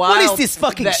that wild. What is this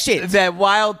fucking shit? That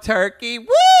wild turkey.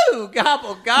 Woo!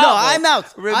 Gobble gobble. No, I'm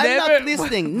out. Remember? I'm not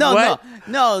listening. No.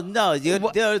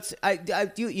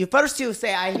 You first you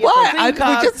say I hear what? We're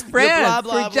just friends.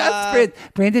 We're just friends.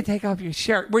 Brandon, take off your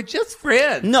shirt. We're just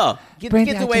friends. No, get away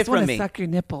from me. I just want to suck your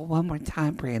nipple one more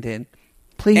time, Brandon.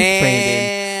 Please,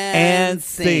 Brandon. And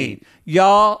scene.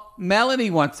 Y'all, Melanie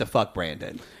wants to fuck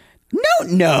Brandon.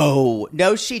 No,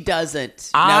 she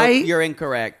doesn't. You're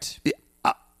incorrect.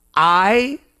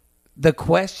 The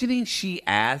questioning she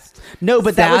asked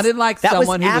but sounded like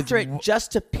someone was who after it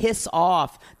just to piss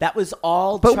off. That was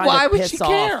all. But trying why to would piss she off.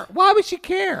 care? Why would she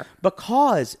care?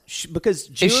 Because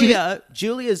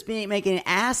Julia's making an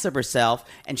ass of herself,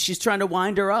 and she's trying to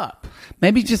wind her up.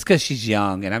 Maybe just because she's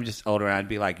young, and I'm just older, and I'd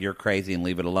be like, "You're crazy," and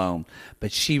leave it alone.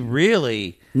 But she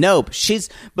really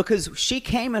because she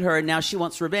came at her, and now she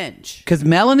wants revenge. Because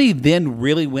Melanie then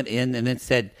really went in and then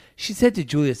she said to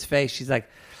Julia's face, she's like,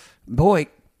 "Boy,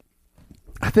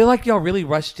 I feel like y'all really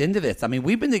rushed into this. I mean,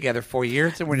 we've been together 4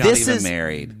 years and we're not even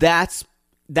married." That's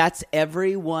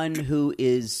everyone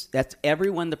that's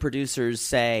everyone the producers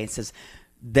says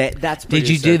that's producer. Did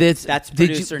you do this? That's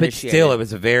producer initiated. But still, it was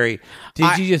did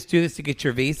you just do this to get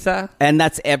your visa? And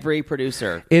that's every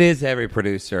producer. It is every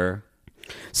producer.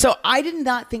 So I did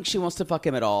not think she wants to fuck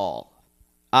him at all.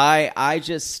 I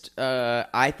just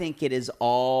I think it is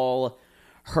all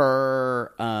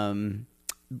her.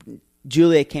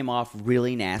 Julia came off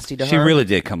really nasty to her. She really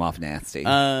did come off nasty.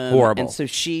 Horrible. And so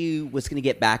she was going to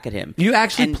get back at him. You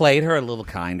actually played her a little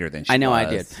kinder than she was. I know I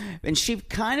did. And she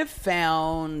kind of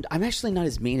found... I'm actually not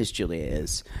as mean as Julia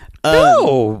is.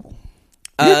 No.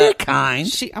 You're very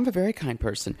kind. I'm a very kind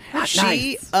person.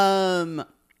 Nice.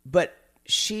 But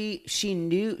she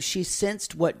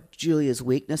sensed what Julia's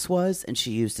weakness was, and she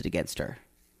used it against her.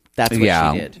 That's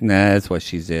what she did. That's what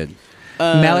she did.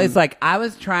 Melanie's like, I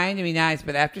was trying to be nice,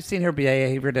 but after seeing her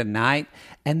behavior tonight,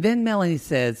 and then Melanie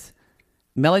says,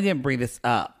 Melanie didn't bring this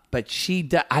up, but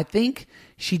I think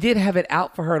she did have it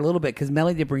out for her a little bit because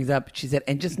Melody brings up, she said,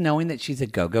 and just knowing that she's a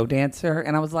go-go dancer,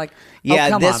 and I was like, come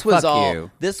on, fuck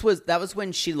you. That was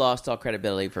when she lost all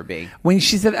credibility for being. When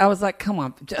she said, I was like, come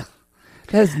on, that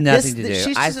has nothing to do.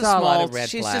 She's I just saw a lot of red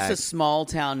She's flags. just a small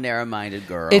town, narrow-minded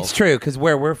girl. It's true because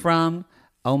where we're from,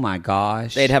 oh my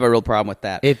gosh, they'd have a real problem with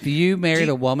that. If you married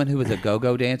a woman who was a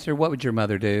go-go dancer, what would your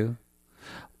mother do?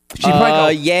 She'd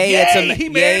probably go,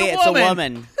 it's a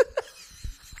woman.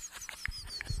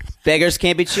 Beggars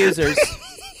can't be choosers.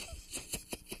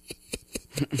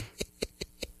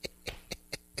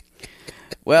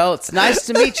 Well, it's nice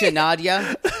to meet you,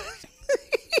 Nadia.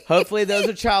 Hopefully those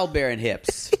are childbearing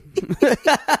hips.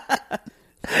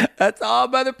 That's all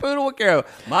Mother Poodle would care.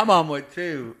 My mom would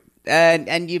too.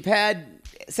 And you've had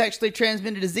sexually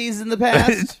transmitted diseases in the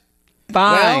past?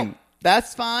 Fine. Well,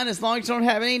 that's fine as long as you don't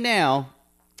have any now.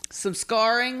 Some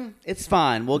scarring, it's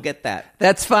fine. We'll get that.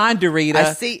 That's fine,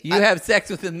 Dorita. You have sex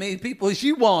with as many people as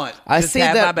you want. I Just see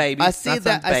have that. my baby. I see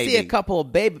that. I see a couple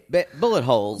of bullet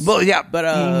holes. Yeah, but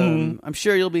I'm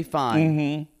sure you'll be fine.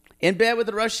 Mm-hmm. In bed with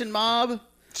the Russian mob.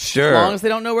 Sure. As long as they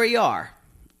don't know where you are.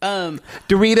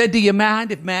 Dorita, do you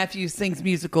mind if Matthew sings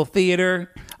musical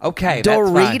theater? Okay,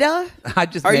 Dorita? That's fine. I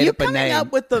just Are made you up a coming name.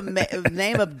 up with the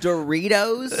name of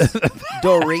Doritos?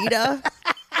 Dorita?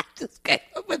 I just came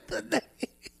up with the name.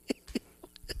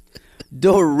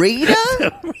 Dorita?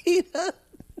 Dorita.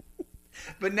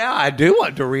 But now I do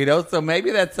want Doritos, so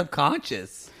maybe that's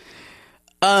subconscious.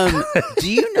 Do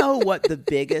you know what the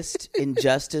biggest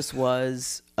injustice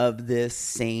was of this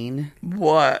scene?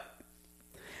 What?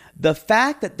 The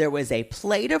fact that there was a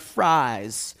plate of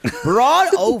fries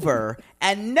brought over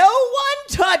and no one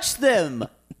touched them.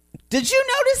 Did you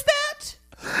notice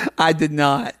that? I did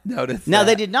not notice Now, that.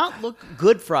 they did not look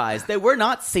good fries. They were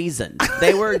not seasoned.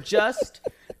 They were just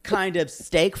kind of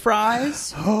steak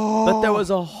fries, but there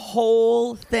was a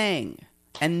whole thing,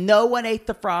 and no one ate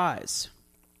the fries.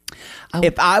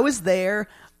 If I was there,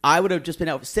 I would have just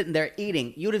been sitting there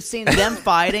eating. You would have seen them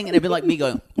fighting, and it'd be like me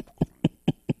going...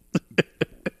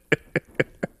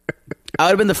 I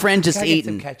would have been the friend just Can I get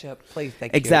eating. some ketchup, please?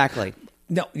 Thank you. Exactly.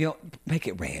 No, make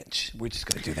it ranch. We're just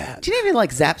going to do that. Do you have any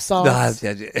like Zap sauce?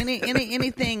 No,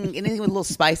 anything with a little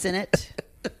spice in it?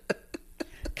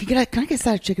 Can I get a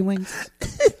side of chicken wings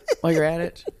while you're at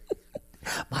it?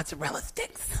 Mozzarella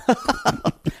sticks.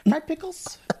 Fried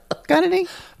pickles? Got any?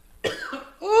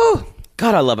 Ooh,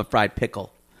 God, I love a fried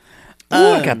pickle.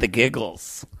 I got the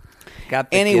giggles.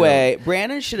 Anyway,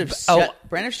 Brandon should have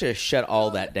shut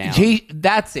all that down.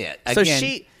 That's it.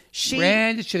 Again, so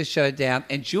Brandon should have shut it down.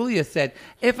 And Julia said,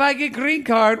 "If I get green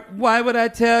card, why would I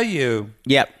tell you?"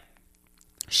 Yep.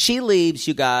 She leaves,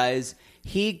 you guys.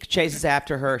 He chases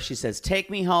after her. She says, "Take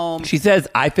me home." She says,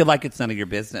 "I feel like it's none of your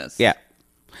business." Yeah.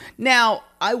 Now,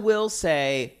 I will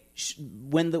say,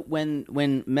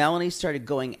 when Melanie started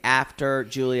going after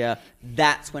Julia,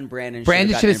 that's when Brandon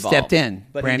should have stepped in,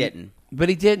 but he didn't. But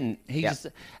he didn't.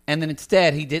 And then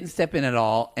instead, he didn't step in at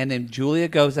all. And then Julia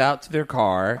goes out to their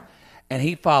car, and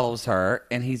he follows her,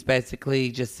 and he's basically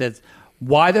just says,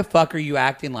 "Why the fuck are you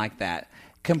acting like that?"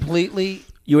 Completely.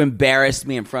 You embarrassed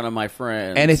me in front of my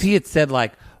friends. And if he had said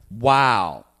like,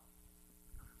 "Wow,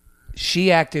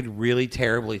 she acted really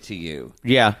terribly to you,"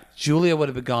 yeah, Julia would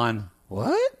have gone,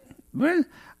 "What?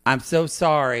 I'm so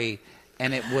sorry,"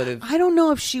 and it would have. I don't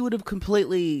know if she would have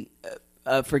completely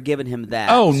forgiven him that.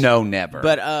 Oh no, never.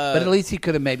 But at least he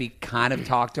could have maybe kind of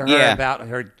talked to her about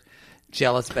her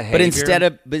jealous behavior.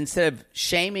 But instead of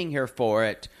shaming her for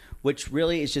it, which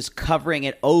really is just covering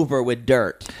it over with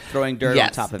dirt, throwing dirt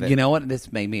on top of it. You know what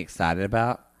this made me excited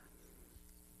about?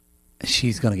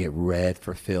 She's going to get red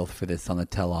for filth for this on the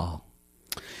tell-all.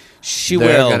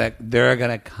 They're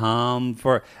gonna come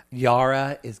for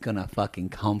Yara is gonna fucking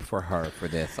come for her for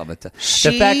this on the the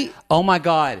fact. Oh my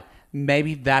God.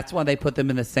 Maybe that's why they put them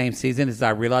in the same season. Is I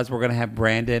realize we're going to have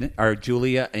Brandon or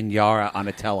Julia and Yara on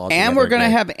a tell-all, and we're going to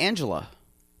have Angela.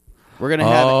 We're going to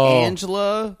have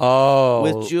Angela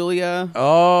with Julia.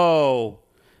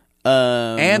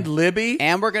 And Libby,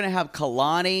 and we're going to have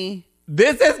Kalani.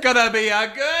 This is going to be a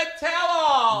good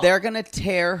tell-all. They're going to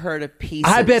tear her to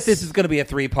pieces. I bet this is going to be a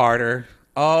 3-parter.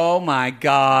 Oh my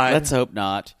God! Let's hope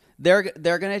not. They're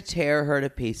going to tear her to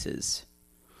pieces.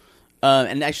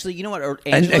 And actually, you know what?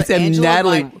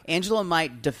 Angela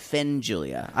might defend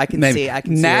Julia. I can see.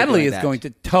 Natalie is going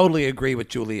to totally agree with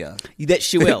Julia. That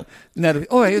she will. Natalie,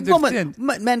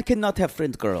 men cannot have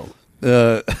friends, girl.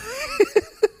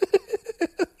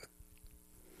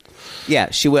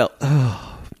 Yeah, she will.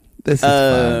 This is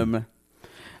fun.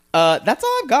 That's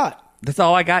all I've got. That's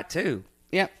all I got too.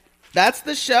 Yeah, that's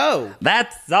the show.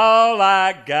 That's all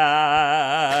I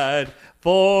got.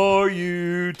 for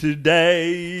you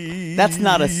today. That's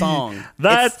not a song.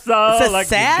 That's all it's a I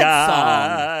sad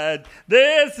got. Song.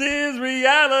 This is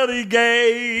Reality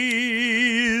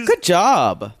Gaze. Good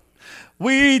job.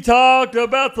 We talked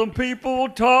about some people,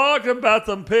 talked about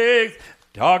some pigs,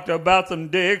 talked about some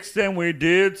dicks, and we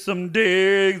did some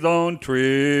digs on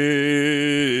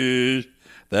Trish.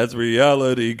 That's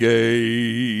Reality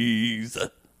Gaze.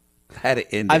 Had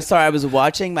to end it. I'm sorry, I was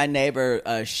watching my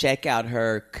neighbor shake out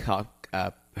her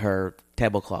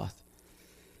tablecloth.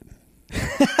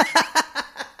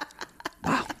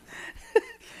 Wow.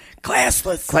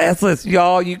 Classless.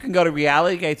 Y'all, you can go to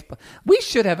Reality Gates. We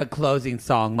should have a closing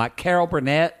song like Carol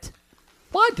Burnett.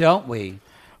 Why don't we?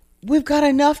 We've got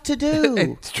enough to do.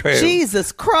 It's true.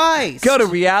 Jesus Christ. Go to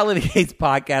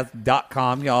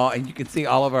realitygatespodcast.com, y'all, and you can see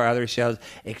all of our other shows.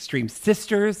 Extreme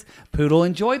Sisters. Poodle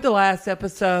enjoyed the last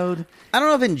episode. I don't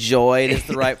know if enjoyed is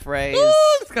the right phrase.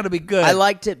 Ooh, it's going to be good. I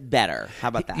liked it better. How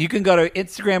about that? You can go to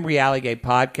Instagram Reality Gate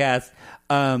Podcast.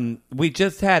 We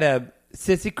just had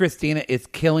Sissy Christina is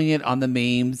killing it on the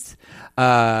memes.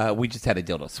 We just had a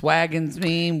Dildo Swaggins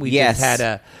meme. We just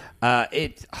had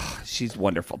she's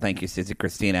wonderful. Thank you, Sissy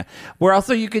Christina. Where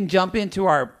also you can jump into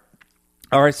our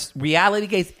Reality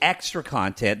Gaze extra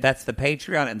content. That's the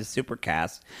Patreon and the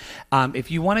Supercast. If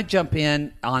you want to jump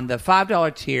in on the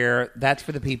 $5 tier, that's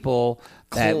for the people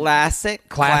that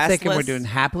classic, and we're doing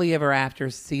Happily Ever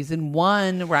After season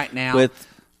 1 right now with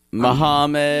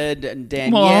Muhammad and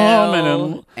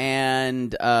Danielle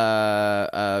and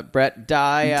Brett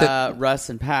Dye, Russ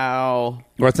and Powell.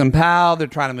 They're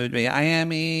trying to move to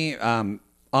Miami.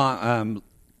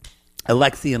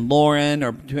 Alexi and Lauren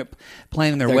are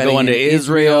planning their wedding going in to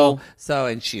Israel. So,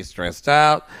 and she's stressed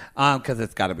out because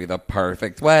it's got to be the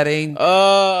perfect wedding.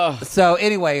 So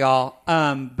anyway, y'all,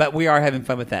 but we are having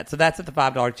fun with that. So that's at the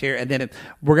 $5 tier. And then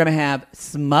we're going to have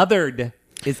Smothered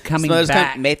is coming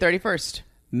back. May 31st.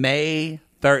 May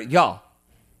 3rd. Y'all,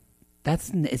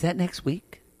 is that next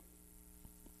week?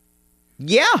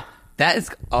 Yeah. That is,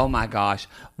 oh my gosh.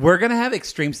 We're going to have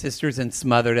Extreme Sisters and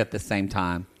Smothered at the same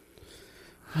time.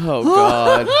 Oh,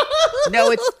 God. No,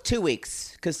 it's 2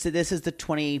 weeks because this is the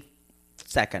 22nd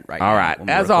right now. All right.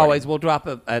 As always, we'll drop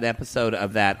an episode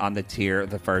of that on the tier,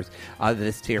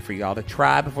 this tier for y'all to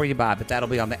try before you buy, but that'll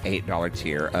be on the $8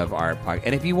 tier of our podcast.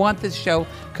 And if you want this show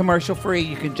commercial free,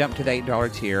 you can jump to the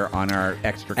 $8 tier on our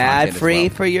extra content ad free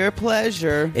as well. For your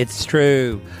pleasure. It's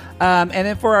true. And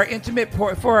then for our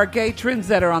for our gay trends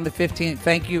that are on the 15th,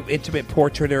 thank you, Intimate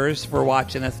Portraiters, for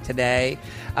watching us today.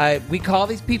 We call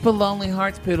these people Lonely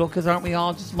Hearts, Poodle, because aren't we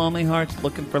all just lonely hearts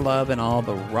looking for love in all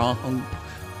the wrong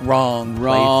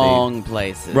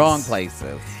places? Wrong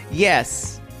places.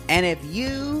 Yes. And if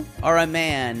you are a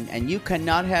man and you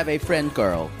cannot have a friend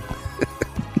girl,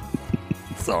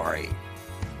 sorry,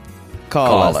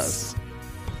 call us.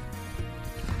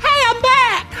 Hey, I'm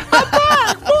back!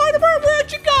 Mortimer,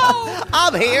 where'd you go?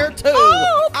 I'm here too.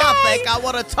 Oh, okay. I think I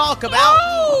want to talk about.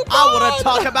 I want to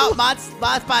talk about my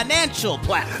financial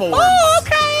platform. Oh,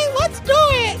 okay. Let's do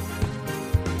it.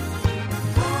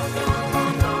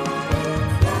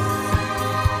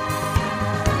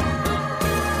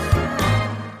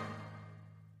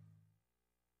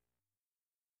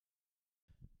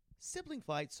 Sibling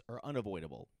fights are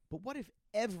unavoidable, but what if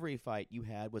every fight you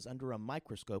had was under a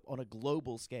microscope on a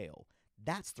global scale?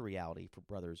 That's the reality for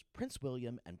brothers Prince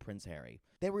William and Prince Harry.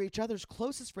 They were each other's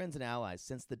closest friends and allies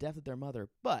since the death of their mother,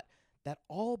 but that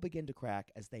all began to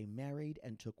crack as they married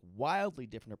and took wildly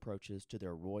different approaches to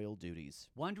their royal duties.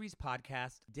 Wondery's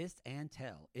podcast, Dis and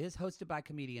Tell, is hosted by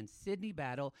comedians Sydney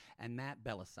Battle and Matt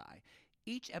Belisai.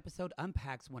 Each episode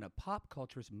unpacks one of pop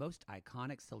culture's most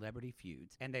iconic celebrity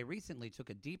feuds, and they recently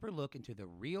took a deeper look into the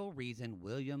real reason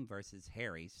William versus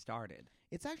Harry started.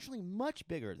 It's actually much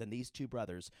bigger than these two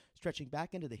brothers, stretching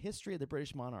back into the history of the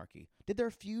British monarchy. Did their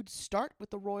feud start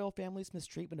with the royal family's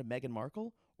mistreatment of Meghan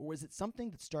Markle, or was it something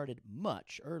that started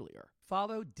much earlier?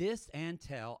 Follow Dis and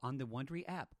Tell on the Wondery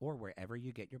app or wherever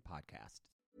you get your podcasts.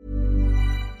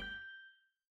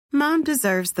 Mom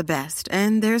deserves the best,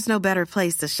 and there's no better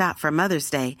place to shop for Mother's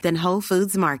Day than Whole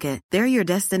Foods Market. They're your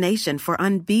destination for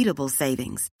unbeatable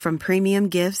savings, from premium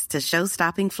gifts to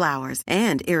show-stopping flowers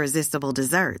and irresistible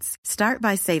desserts. Start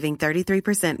by saving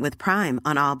 33% with Prime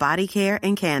on all body care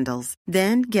and candles.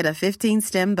 Then get a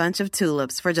 15-stem bunch of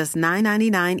tulips for just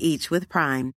 $9.99 each with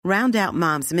Prime. Round out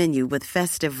Mom's menu with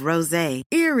festive rosé,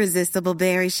 irresistible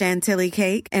berry chantilly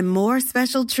cake, and more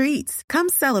special treats. Come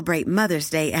celebrate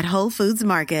Mother's Day at Whole Foods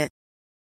Market.